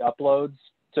 2 big uploads.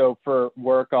 So for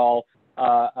work, I'll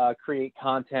create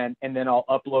content and then I'll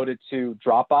upload it to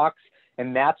Dropbox.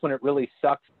 And that's when it really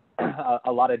sucks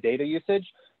a lot of data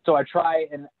usage. So I try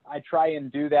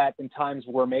and do that in times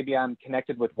where maybe I'm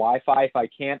connected with Wi-Fi. If I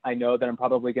can't, I know that I'm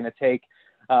probably going to take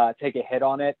a hit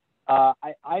on it.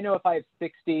 I know if I have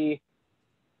 60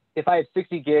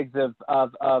 gigs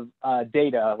of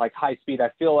data, like high speed, I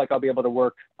feel like I'll be able to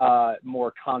work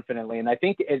more confidently. And I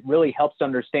think it really helps to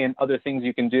understand other things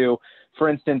you can do. For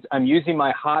instance, I'm using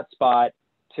my hotspot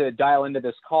to dial into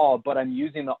this call, but I'm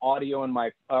using the audio in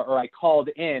or I called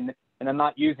in and I'm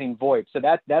not using VoIP. So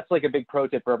that's like a big pro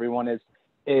tip for everyone is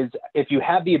if you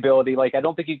have the ability, like I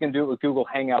don't think you can do it with Google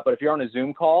Hangout, but if you're on a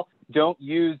Zoom call, don't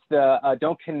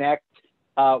connect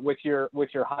with your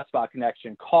hotspot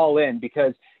connection, call in,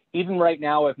 because even right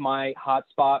now, if my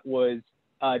hotspot was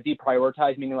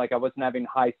deprioritized, meaning like I wasn't having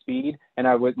high speed and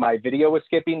my video was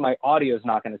skipping, my audio is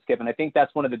not going to skip. And I think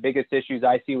that's one of the biggest issues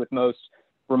I see with most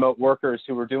remote workers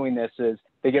who are doing this is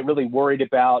they get really worried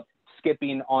about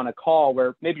skipping on a call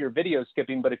where maybe your video is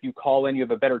skipping, but if you call in, you have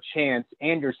a better chance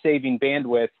and you're saving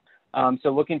bandwidth.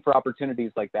 So looking for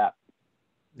opportunities like that.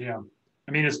 Yeah.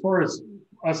 I mean, as far as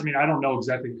us, I don't know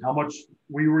exactly how much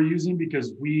we were using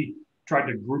because we tried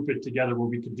to group it together where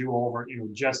we could do all of our,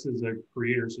 Jess is a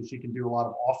creator, so she can do a lot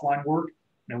of offline work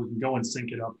and we can go and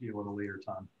sync it up at a later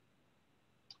time.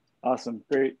 Awesome.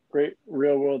 Great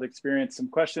real world experience. Some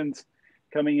questions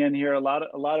coming in here. A lot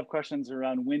of questions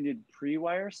around when did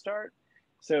pre-wire start?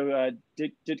 So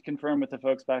did confirm with the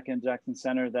folks back in Jackson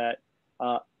Center that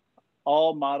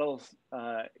all models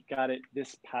got it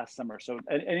this past summer. So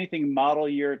anything model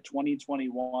year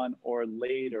 2021 or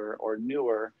later or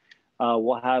newer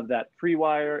will have that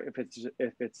pre-wire if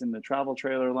it's in the travel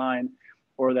trailer line,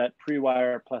 or that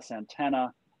pre-wire plus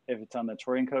antenna if it's on the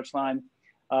touring coach line.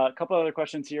 A couple other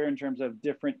questions here in terms of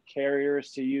different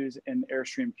carriers to use in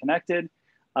Airstream Connected.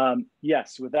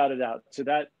 Yes, without a doubt. So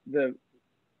that the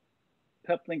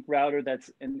PepLink router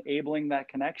that's enabling that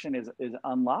connection is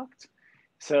unlocked.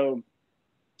 So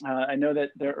I know that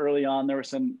there early on there were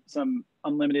some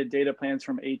unlimited data plans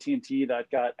from AT&T that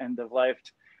got end of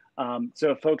lifed.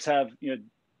 So if folks have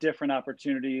different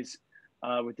opportunities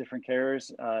with different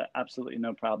carriers, absolutely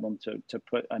no problem to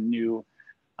put a new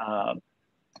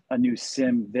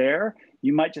SIM there.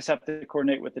 You might just have to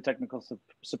coordinate with the technical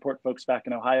support folks back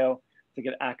in Ohio to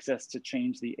get access to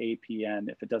change the APN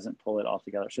if it doesn't pull it all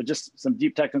together. So just some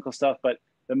deep technical stuff, but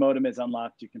the modem is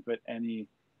unlocked. You can put any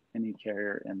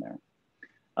carrier in there.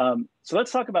 So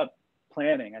let's talk about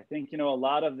planning. I think, a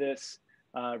lot of this,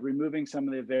 removing some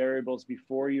of the variables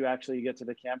before you actually get to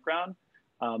the campground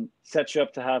sets you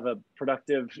up to have a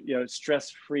productive,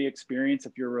 stress-free experience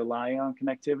if you're relying on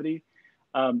connectivity.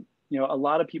 A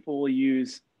lot of people will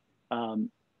use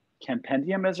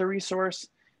Campendium as a resource.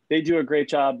 They do a great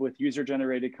job with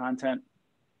user-generated content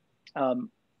on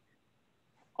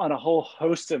a whole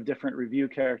host of different review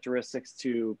characteristics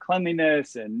to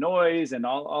cleanliness and noise and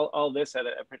all this at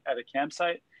a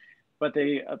campsite. But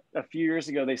a few years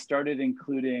ago, they started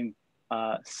including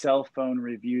cell phone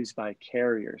reviews by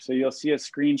carrier. So you'll see a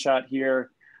screenshot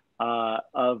here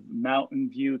of Mountain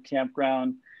View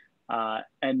Campground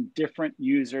and different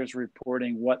users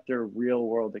reporting what their real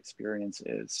world experience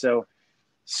is. So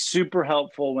super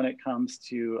helpful when it comes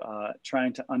to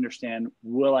trying to understand,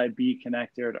 will I be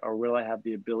connected or will I have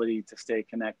the ability to stay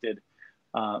connected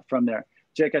from there?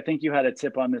 Jake, I think you had a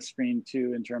tip on this screen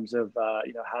too in terms of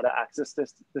how to access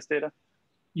this data.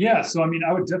 Yeah, so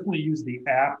I would definitely use the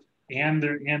app, and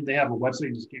they have a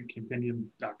website, just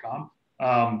campendium.com.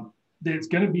 It's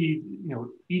going to be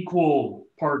equal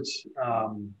parts.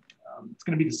 It's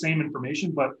going to be the same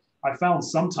information, but I found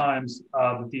sometimes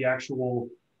that the actual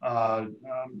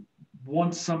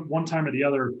one time or the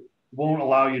other, won't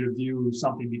allow you to view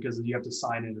something because you have to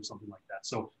sign in or something like that.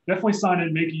 So definitely sign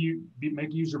in, make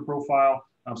a user profile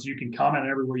so you can comment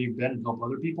everywhere you've been and help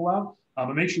other people out.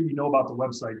 But make sure you know about the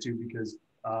website too, because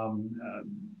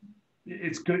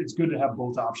it's good to have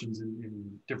both options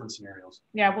in different scenarios.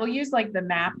 Yeah, we'll use like the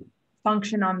map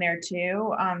function on there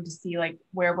too, to see like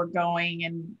where we're going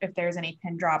and if there's any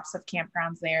pin drops of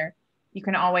campgrounds there. You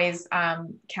can always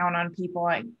count on people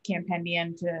at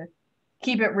Campendium to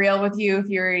keep it real with you if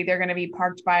you're either going to be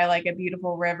parked by like a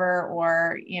beautiful river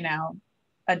or, you know,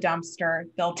 a dumpster.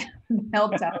 They'll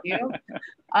tell you.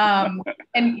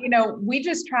 And, you know, we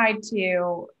just tried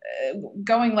to,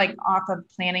 going like off of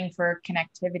planning for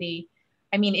connectivity.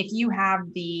 I mean, if you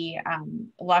have the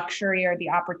luxury or the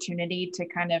opportunity to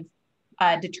kind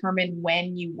of determine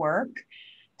when you work,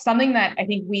 something that I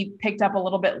think we picked up a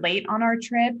little bit late on our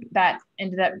trip that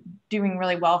ended up doing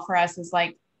really well for us is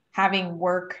like having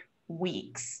work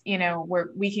weeks, you know,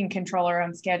 where we can control our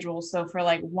own schedule. So for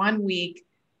like 1 week,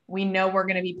 we know we're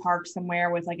going to be parked somewhere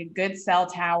with like a good cell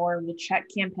tower. We'll check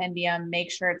Campendium,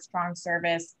 make sure it's strong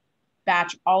service,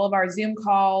 batch all of our Zoom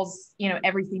calls, you know,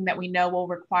 everything that we know will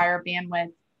require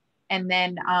bandwidth, and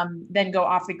then go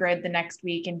off the grid the next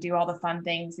week and do all the fun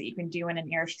things that you can do in an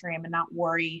Airstream and not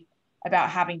worry about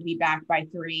having to be back by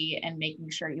 3 and making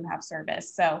sure you have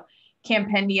service. So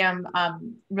Campendium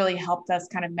really helped us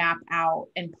kind of map out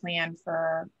and plan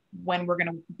for when we're going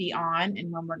to be on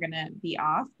and when we're going to be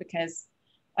off, because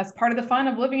that's part of the fun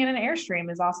of living in an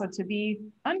Airstream is also to be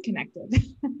unconnected.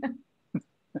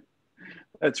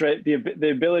 That's right. The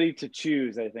ability to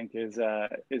choose, I think, is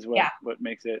what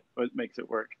makes it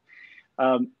work.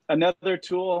 Another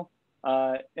tool,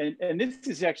 and this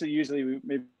is actually usually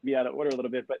maybe out of order a little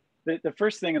bit, but the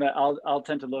first thing that I'll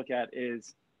tend to look at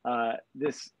is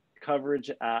this coverage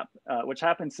app, which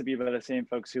happens to be by the same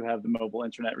folks who have the Mobile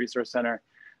Internet Resource Center.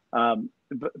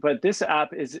 But this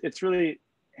app it's really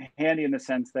handy in the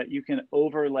sense that you can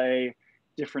overlay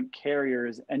different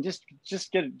carriers and just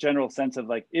get a general sense of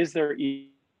like, is there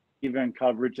even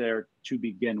coverage there to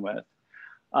begin with?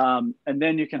 And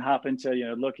then you can hop into, you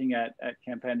know, looking at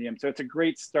Campendium. So it's a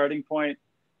great starting point.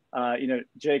 You know,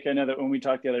 Jake, I know that when we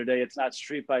talked the other day, it's not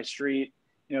street by street.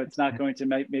 You know, it's not going to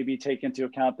maybe take into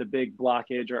account the big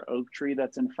blockage or oak tree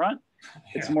that's in front.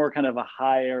 It's more kind of a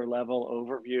higher level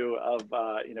overview of,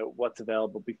 you know, what's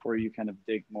available before you kind of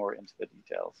dig more into the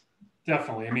details.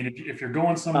 Definitely. I mean, if you're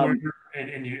going somewhere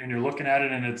and you're looking at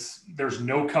it and there's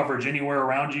no coverage anywhere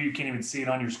around you, you can't even see it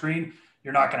on your screen,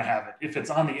 you're not going to have it. If it's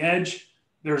on the edge,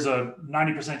 there's a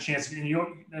 90% chance, and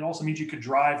it also means you could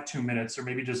drive 2 minutes or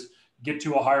maybe just get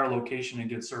to a higher location and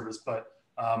get service. But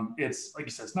it's like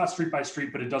you said, it's not street by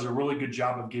street, but it does a really good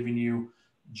job of giving you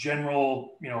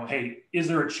general, you know, hey, is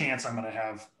there a chance I'm going to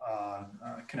have a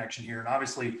connection here? And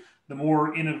obviously, the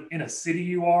more in a city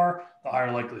you are, the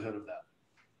higher likelihood of that.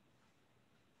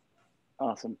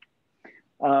 Awesome.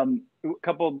 A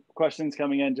couple questions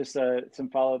coming in, just some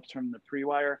follow-ups from the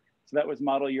pre-wire. So that was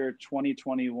model year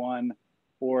 2021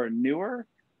 or newer.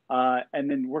 And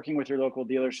then working with your local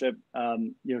dealership,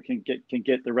 you can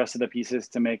get the rest of the pieces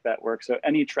to make that work. So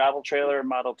any travel trailer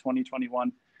model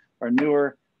 2021 or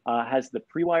newer has the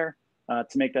pre-wire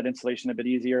to make that installation a bit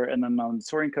easier. And then on the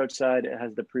soaring coach side, it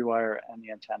has the pre-wire and the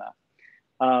antenna.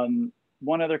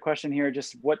 One other question here,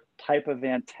 just what type of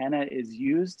antenna is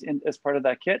used as part of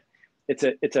that kit? It's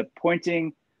a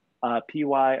pointing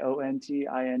PYONTING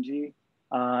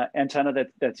antenna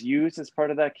that's used as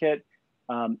part of that kit.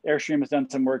 Airstream has done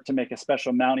some work to make a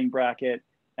special mounting bracket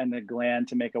and the gland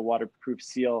to make a waterproof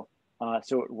seal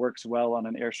so it works well on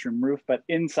an Airstream roof. But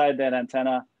inside that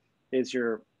antenna is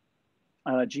your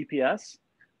GPS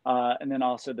and then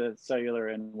also the cellular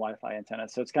and Wi-Fi antenna.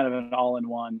 So it's kind of an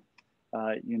all-in-one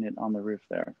unit on the roof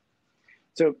there.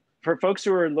 So for folks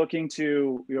who are looking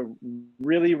to, you know,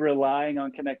 really relying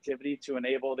on connectivity to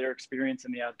enable their experience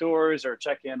in the outdoors or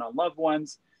check in on loved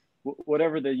ones,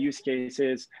 whatever the use case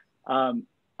is, I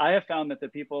have found that the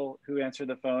people who answer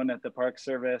the phone at the Park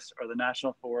Service or the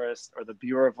National Forest or the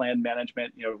Bureau of Land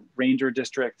Management, you know, Ranger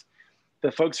District,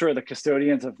 the folks who are the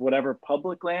custodians of whatever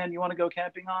public land you want to go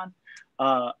camping on,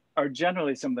 are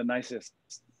generally some of the nicest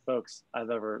folks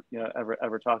I've ever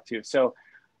talked to. So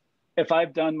if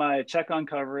I've done my check on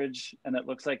coverage and it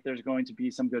looks like there's going to be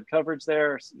some good coverage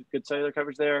there, good cellular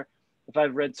coverage there, if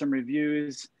I've read some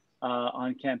reviews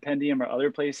on Campendium or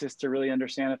other places to really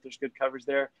understand if there's good coverage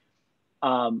there,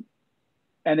 and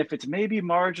if it's maybe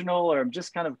marginal or I'm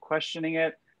just kind of questioning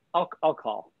it, I'll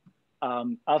call.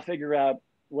 I'll figure out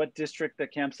what district the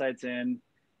campsite's in.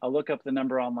 I'll look up the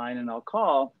number online and I'll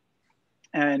call.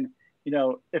 And you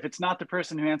know, if it's not the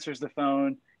person who answers the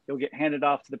phone, you'll get handed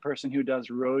off to the person who does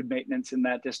road maintenance in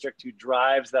that district, who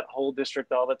drives that whole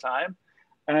district all the time.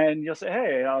 And you'll say,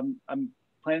 hey, I'm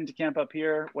planning to camp up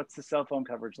here. What's the cell phone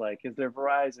coverage like? Is there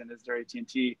Verizon? Is there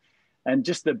AT&T? And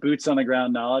just the boots on the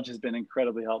ground knowledge has been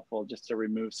incredibly helpful just to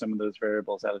remove some of those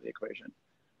variables out of the equation.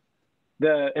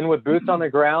 And with boots on the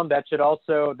ground, that should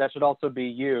also be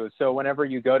you. So whenever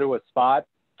you go to a spot,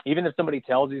 even if somebody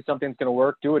tells you something's going to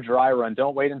work, do a dry run.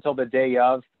 Don't wait until the day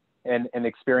of and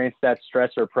experience that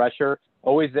stress or pressure.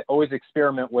 Always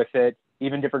experiment with it,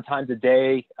 even different times of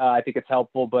day. I think it's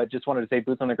helpful, but just wanted to say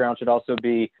boots on the ground should also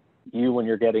be you when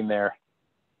you're getting there.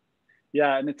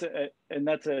 Yeah, and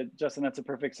Justin, that's a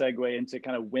perfect segue into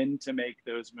kind of when to make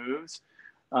those moves.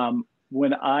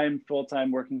 When I'm full-time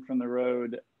working from the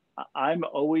road, I'm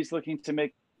always looking to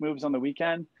make moves on the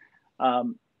weekend.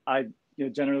 I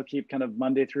generally keep kind of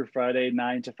Monday through Friday,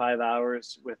 9 to 5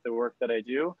 hours with the work that I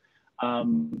do.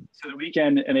 So the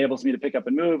weekend enables me to pick up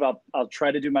and move. I'll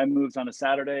try to do my moves on a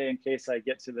Saturday in case I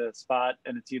get to the spot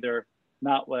and it's either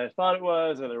not what I thought it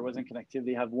was or there wasn't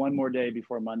connectivity. Have one more day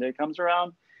before Monday comes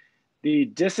around. The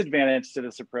disadvantage to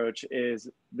this approach is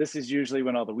this is usually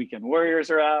when all the weekend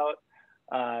warriors are out.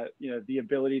 The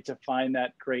ability to find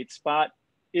that great spot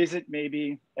isn't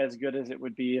maybe as good as it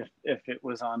would be if it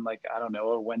was on, like, I don't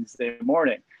know, a Wednesday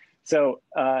morning. So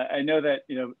I know that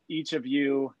each of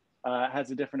you has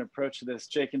a different approach to this.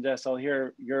 Jake and Jess, I'll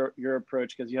hear your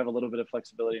approach because you have a little bit of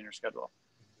flexibility in your schedule.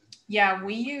 Yeah,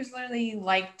 we usually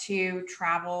like to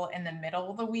travel in the middle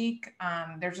of the week.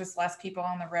 There's just less people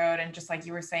on the road. And just like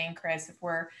you were saying, Chris, if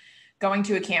we're going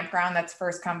to a campground that's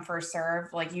first come, first serve,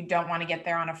 like you don't want to get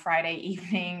there on a Friday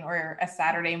evening or a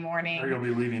Saturday morning. Or you'll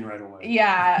be leaving right away.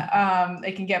 Yeah,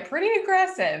 it can get pretty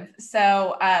aggressive.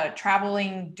 So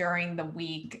traveling during the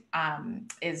week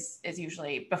is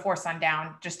usually before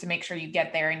sundown, just to make sure you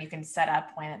get there and you can set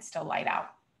up when it's still light out.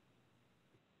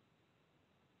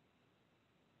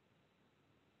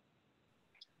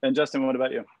 And Justin, what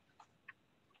about you?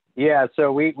 Yeah,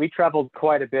 so we traveled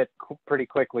quite a bit pretty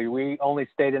quickly. We only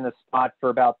stayed in the spot for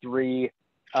about 3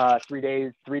 to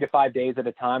 5 days at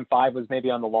a time. 5 was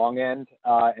maybe on the long end.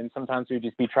 And sometimes we'd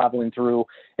just be traveling through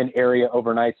an area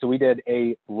overnight. So we did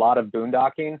a lot of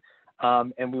boondocking,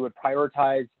 and we would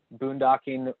prioritize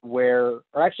boondocking or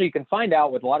actually you can find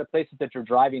out with a lot of places that you're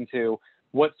driving to,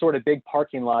 what sort of big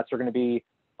parking lots are going to be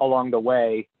along the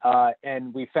way.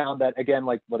 And we found that, again,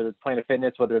 like whether it's Planet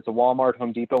Fitness, whether it's a Walmart,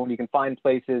 Home Depot, when you can find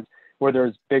places where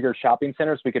there's bigger shopping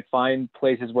centers, we could find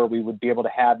places where we would be able to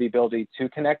have the ability to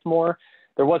connect more.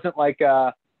 There wasn't like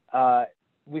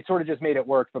we sort of just made it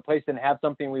work. If a place didn't have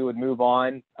something, we would move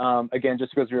on, again,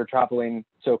 just because we were traveling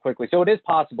so quickly. So it is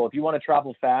possible if you want to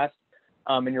travel fast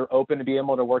and you're open to be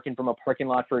able to working from a parking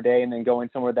lot for a day and then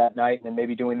going somewhere that night and then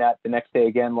maybe doing that the next day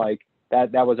again, like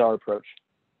that was our approach.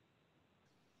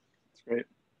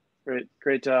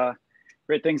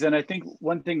 Great things. And I think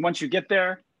one thing, once you get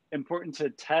there, important to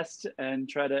test and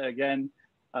try to, again,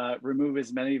 remove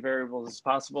as many variables as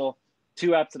possible.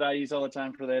 2 apps that I use all the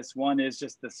time for this. One is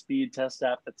just the speed test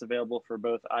app that's available for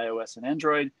both iOS and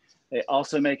Android. They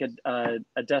also make a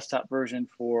desktop version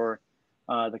for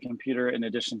the computer in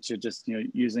addition to just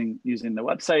using the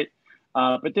website.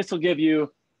 But this will give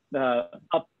you the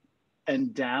up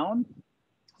and down.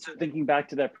 So thinking back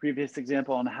to that previous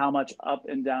example on how much up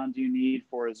and down do you need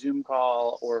for a Zoom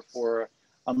call or for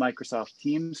a Microsoft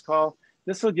Teams call,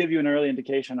 this will give you an early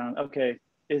indication on, okay,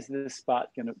 is this spot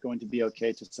going to be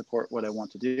okay to support what I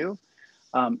want to do?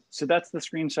 So that's the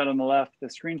screenshot on the left. The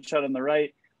screenshot on the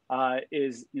right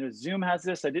is, Zoom has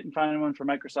this. I didn't find one for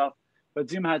Microsoft, but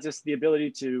Zoom has this, the ability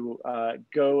to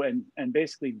go and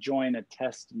basically join a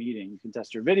test meeting. You can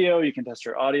test your video, you can test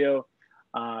your audio,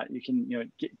 you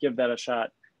can give that a shot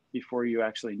before you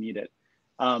actually need it.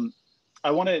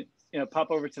 I want to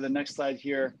pop over to the next slide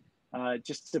here,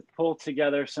 just to pull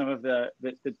together some of the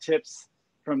tips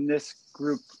from this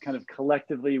group kind of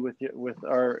collectively with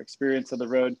our experience of the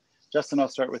road. Justin, I'll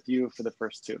start with you for the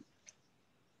first 2.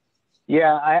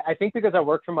 Yeah, I think because I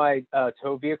work for my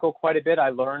tow vehicle quite a bit, I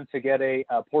learned to get a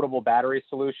portable battery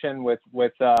solution with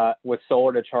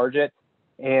solar to charge it.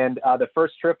 And the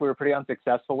first trip, we were pretty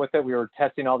unsuccessful with it. We were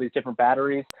testing all these different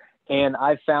batteries. And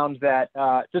I found that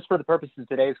just for the purposes of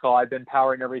today's call, I've been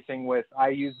powering everything I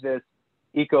use this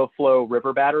EcoFlow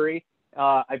river battery.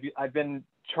 I've been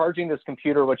charging this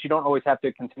computer, which you don't always have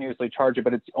to continuously charge it,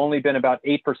 but it's only been about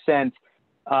 8%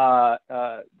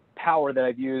 power that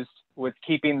I've used with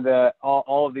keeping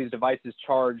all of these devices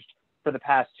charged for the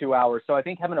past 2 hours. So I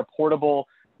think having a portable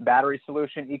battery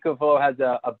solution, EcoFlow has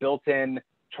a built-in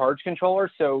charge controller.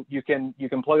 So you can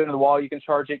plug it into the wall, you can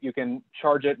charge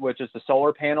it with just a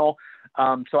solar panel.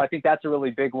 So I think that's a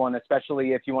really big one,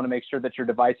 especially if you want to make sure that your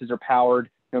devices are powered,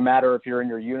 no matter if you're in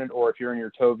your unit or if you're in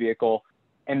your tow vehicle.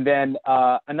 And then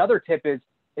another tip is,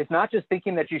 it's not just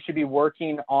thinking that you should be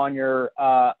working on your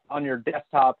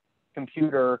desktop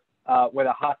computer with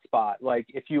a hotspot. Like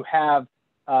if you have,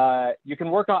 you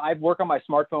can work on, I work on my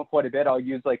smartphone quite a bit. I'll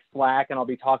use like Slack and I'll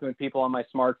be talking with people on my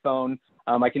smartphone.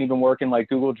 I can even work in like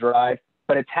Google Drive,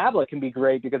 but a tablet can be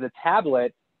great because a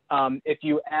tablet, if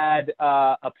you add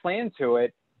a plan to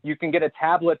it, you can get a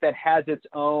tablet that has its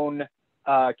own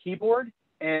keyboard,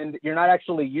 and you're not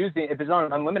actually using, if it's on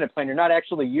an unlimited plan, you're not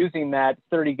actually using that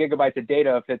 30 gigabytes of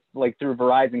data if it's like through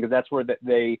Verizon, because that's where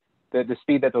the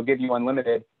speed that they'll give you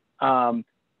unlimited.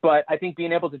 But I think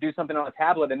being able to do something on a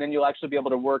tablet, and then you'll actually be able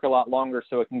to work a lot longer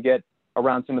so it can get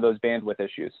around some of those bandwidth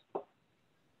issues.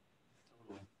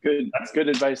 Good, that's good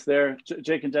advice there.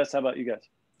 Jake and Jess, how about you guys?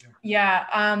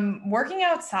 Yeah, working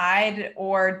outside,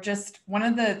 or just one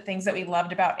of the things that we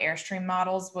loved about Airstream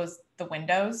models was the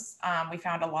windows. We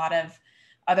found a lot of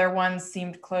other ones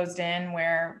seemed closed in,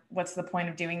 where what's the point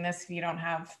of doing this if you don't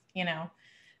have, you know,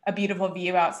 a beautiful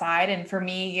view outside? And for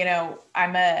me, you know,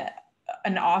 I'm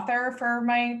an author for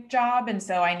my job, and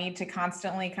so I need to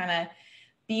constantly kind of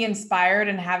be inspired,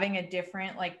 and having a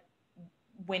different like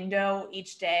window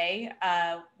each day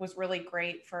was really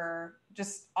great for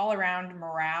just all around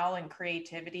morale and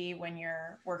creativity when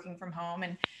you're working from home.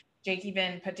 And Jake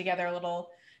even put together a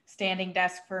little standing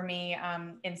desk for me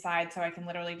inside, so I can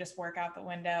literally just work out the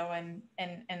window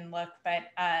and look. But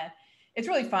it's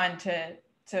really fun to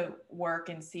work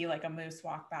and see like a moose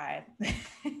walk by.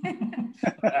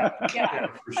 Yeah,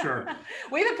 for sure.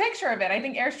 We have a picture of it. I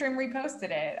think Airstream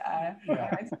reposted it. Yeah.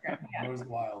 On Instagram. Yeah. It was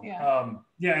wild. Yeah.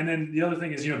 Yeah, and then the other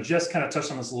thing is, you know, Jess kind of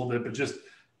touched on this a little bit, but just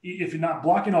if you're not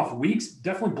blocking off weeks,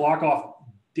 definitely block off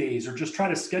days, or just try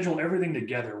to schedule everything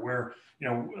together where, you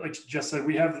know, like Jess said,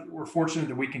 we're fortunate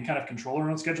that we can kind of control our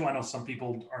own schedule. I know some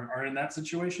people aren't in that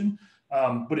situation,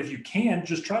 but if you can,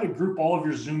 just try to group all of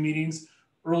your Zoom meetings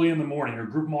early in the morning, or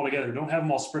group them all together. Don't have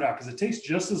them all spread out, because it takes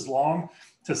just as long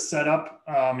to set up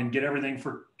and get everything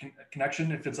for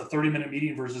connection if it's a 30-minute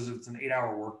meeting versus if it's an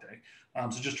 8-hour workday.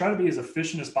 So just try to be as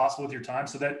efficient as possible with your time,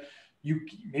 so that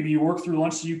maybe you work through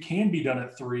lunch so you can be done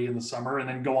at 3 in the summer, and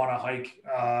then go on a hike,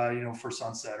 you know, for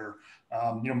sunset, or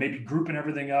you know, maybe grouping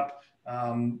everything up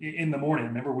in the morning.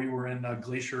 Remember, we were in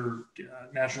Glacier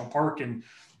National Park, and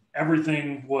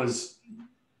everything was,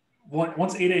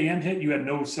 once 8 a.m. hit, you had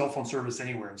no cell phone service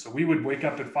anywhere. And so we would wake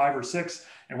up at 5 or 6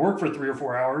 and work for 3 or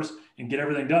 4 hours and get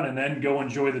everything done, and then go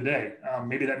enjoy the day.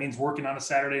 Maybe that means working on a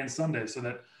Saturday and Sunday, so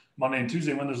that Monday and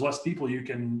Tuesday, when there's less people, you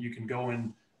can go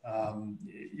and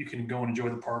enjoy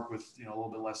the park with, you know, a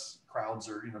little bit less crowds,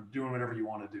 or, you know, doing whatever you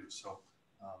want to do. So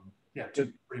yeah,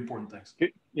 two pretty important things.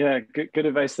 Good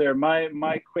advice there.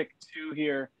 My quick two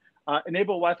here.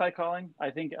 Enable Wi-Fi calling.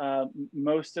 I think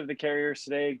most of the carriers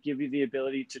today give you the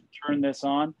ability to turn this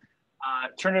on.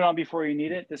 Turn it on before you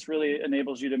need it. This really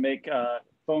enables you to make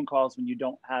phone calls when you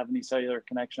don't have any cellular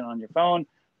connection on your phone,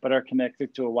 but are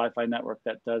connected to a Wi-Fi network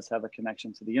that does have a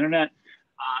connection to the internet.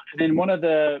 And then one of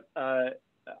the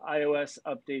iOS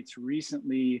updates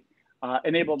recently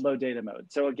enabled low data mode.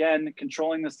 So again,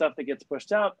 controlling the stuff that gets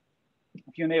pushed out.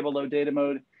 If you enable low data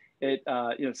mode, it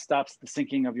you know, stops the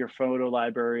syncing of your photo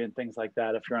library and things like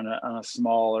that if you're on a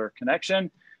smaller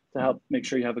connection, to help make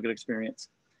sure you have a good experience.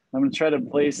 I'm going to try to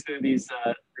blaze through these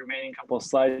remaining couple of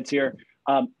slides here.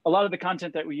 A lot of the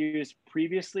content that we used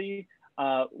previously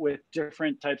with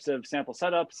different types of sample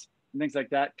setups and things like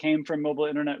that came from Mobile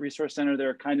Internet Resource Center.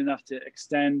 They're kind enough to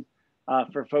extend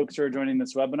for folks who are joining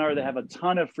this webinar. They have a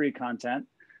ton of free content.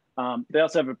 They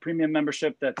also have a premium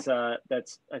membership that's I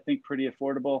think pretty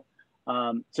affordable.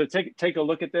 So take a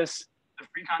look at this. The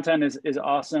free content is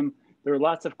awesome. There were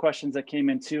lots of questions that came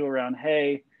in too around,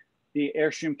 hey, the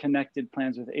Airstream connected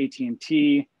plans with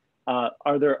AT&T,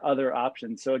 are there other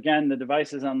options? So again, the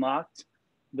device is unlocked.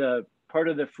 The part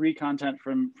of the free content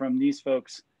from these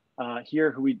folks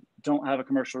here, who we don't have a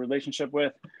commercial relationship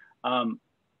with,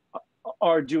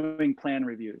 are doing plan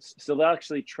reviews. So they'll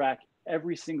actually track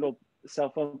every single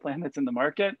cell phone plan that's in the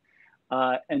market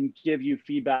and give you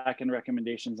feedback and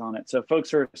recommendations on it. So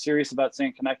folks who are serious about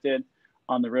staying connected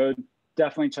on the road,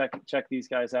 definitely check these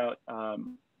guys out.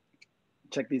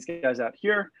 Check these guys out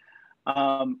here.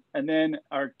 And then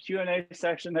our Q&A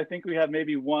section, I think we have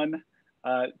maybe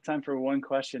time for one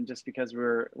question, just because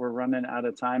we're running out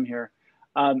of time here.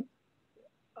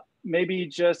 Maybe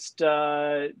just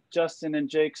Justin and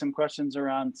Jake, some questions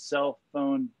around cell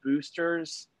phone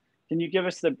boosters Can you give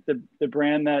us the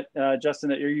brand that, Justin,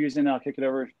 that you're using? I'll kick it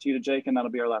over to you, to Jake, and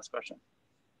that'll be our last question.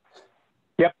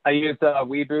 Yep, I use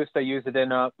WeBoost. I use it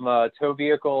in a tow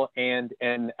vehicle and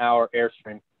in our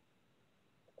Airstream.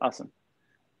 Awesome.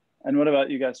 And what about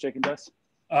you guys, Jake and Jess?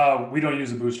 We don't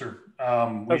use a booster.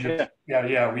 We just, we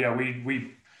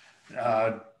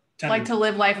like to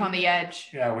live life on the edge.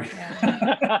 Yeah,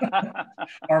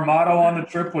 our motto on the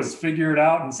trip was figure it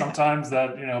out, and sometimes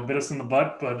that bit us in the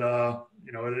butt, but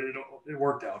it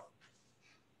worked out.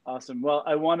 Awesome. Well,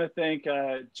 I want to thank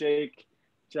Jake,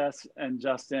 Jess, and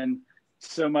Justin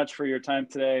so much for your time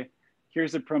today.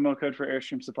 Here's a promo code for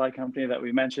Airstream Supply Company that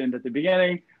we mentioned at the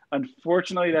beginning.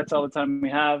 Unfortunately, that's all the time we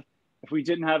have. If we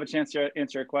didn't have a chance to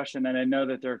answer a question, and I know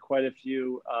that there are quite a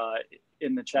few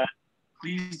in the chat,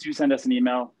 please do send us an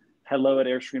email,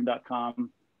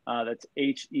 hello@airstream.com. That's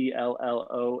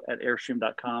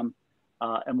HELLO@airstream.com.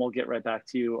 And we'll get right back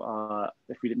to you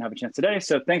if we didn't have a chance today.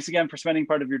 So thanks again for spending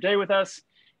part of your day with us.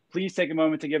 Please take a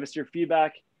moment to give us your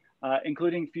feedback,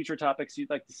 including future topics you'd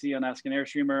like to see on Ask an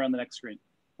Airstreamer on the next screen.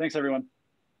 Thanks, everyone.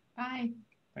 Bye.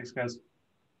 Thanks, guys.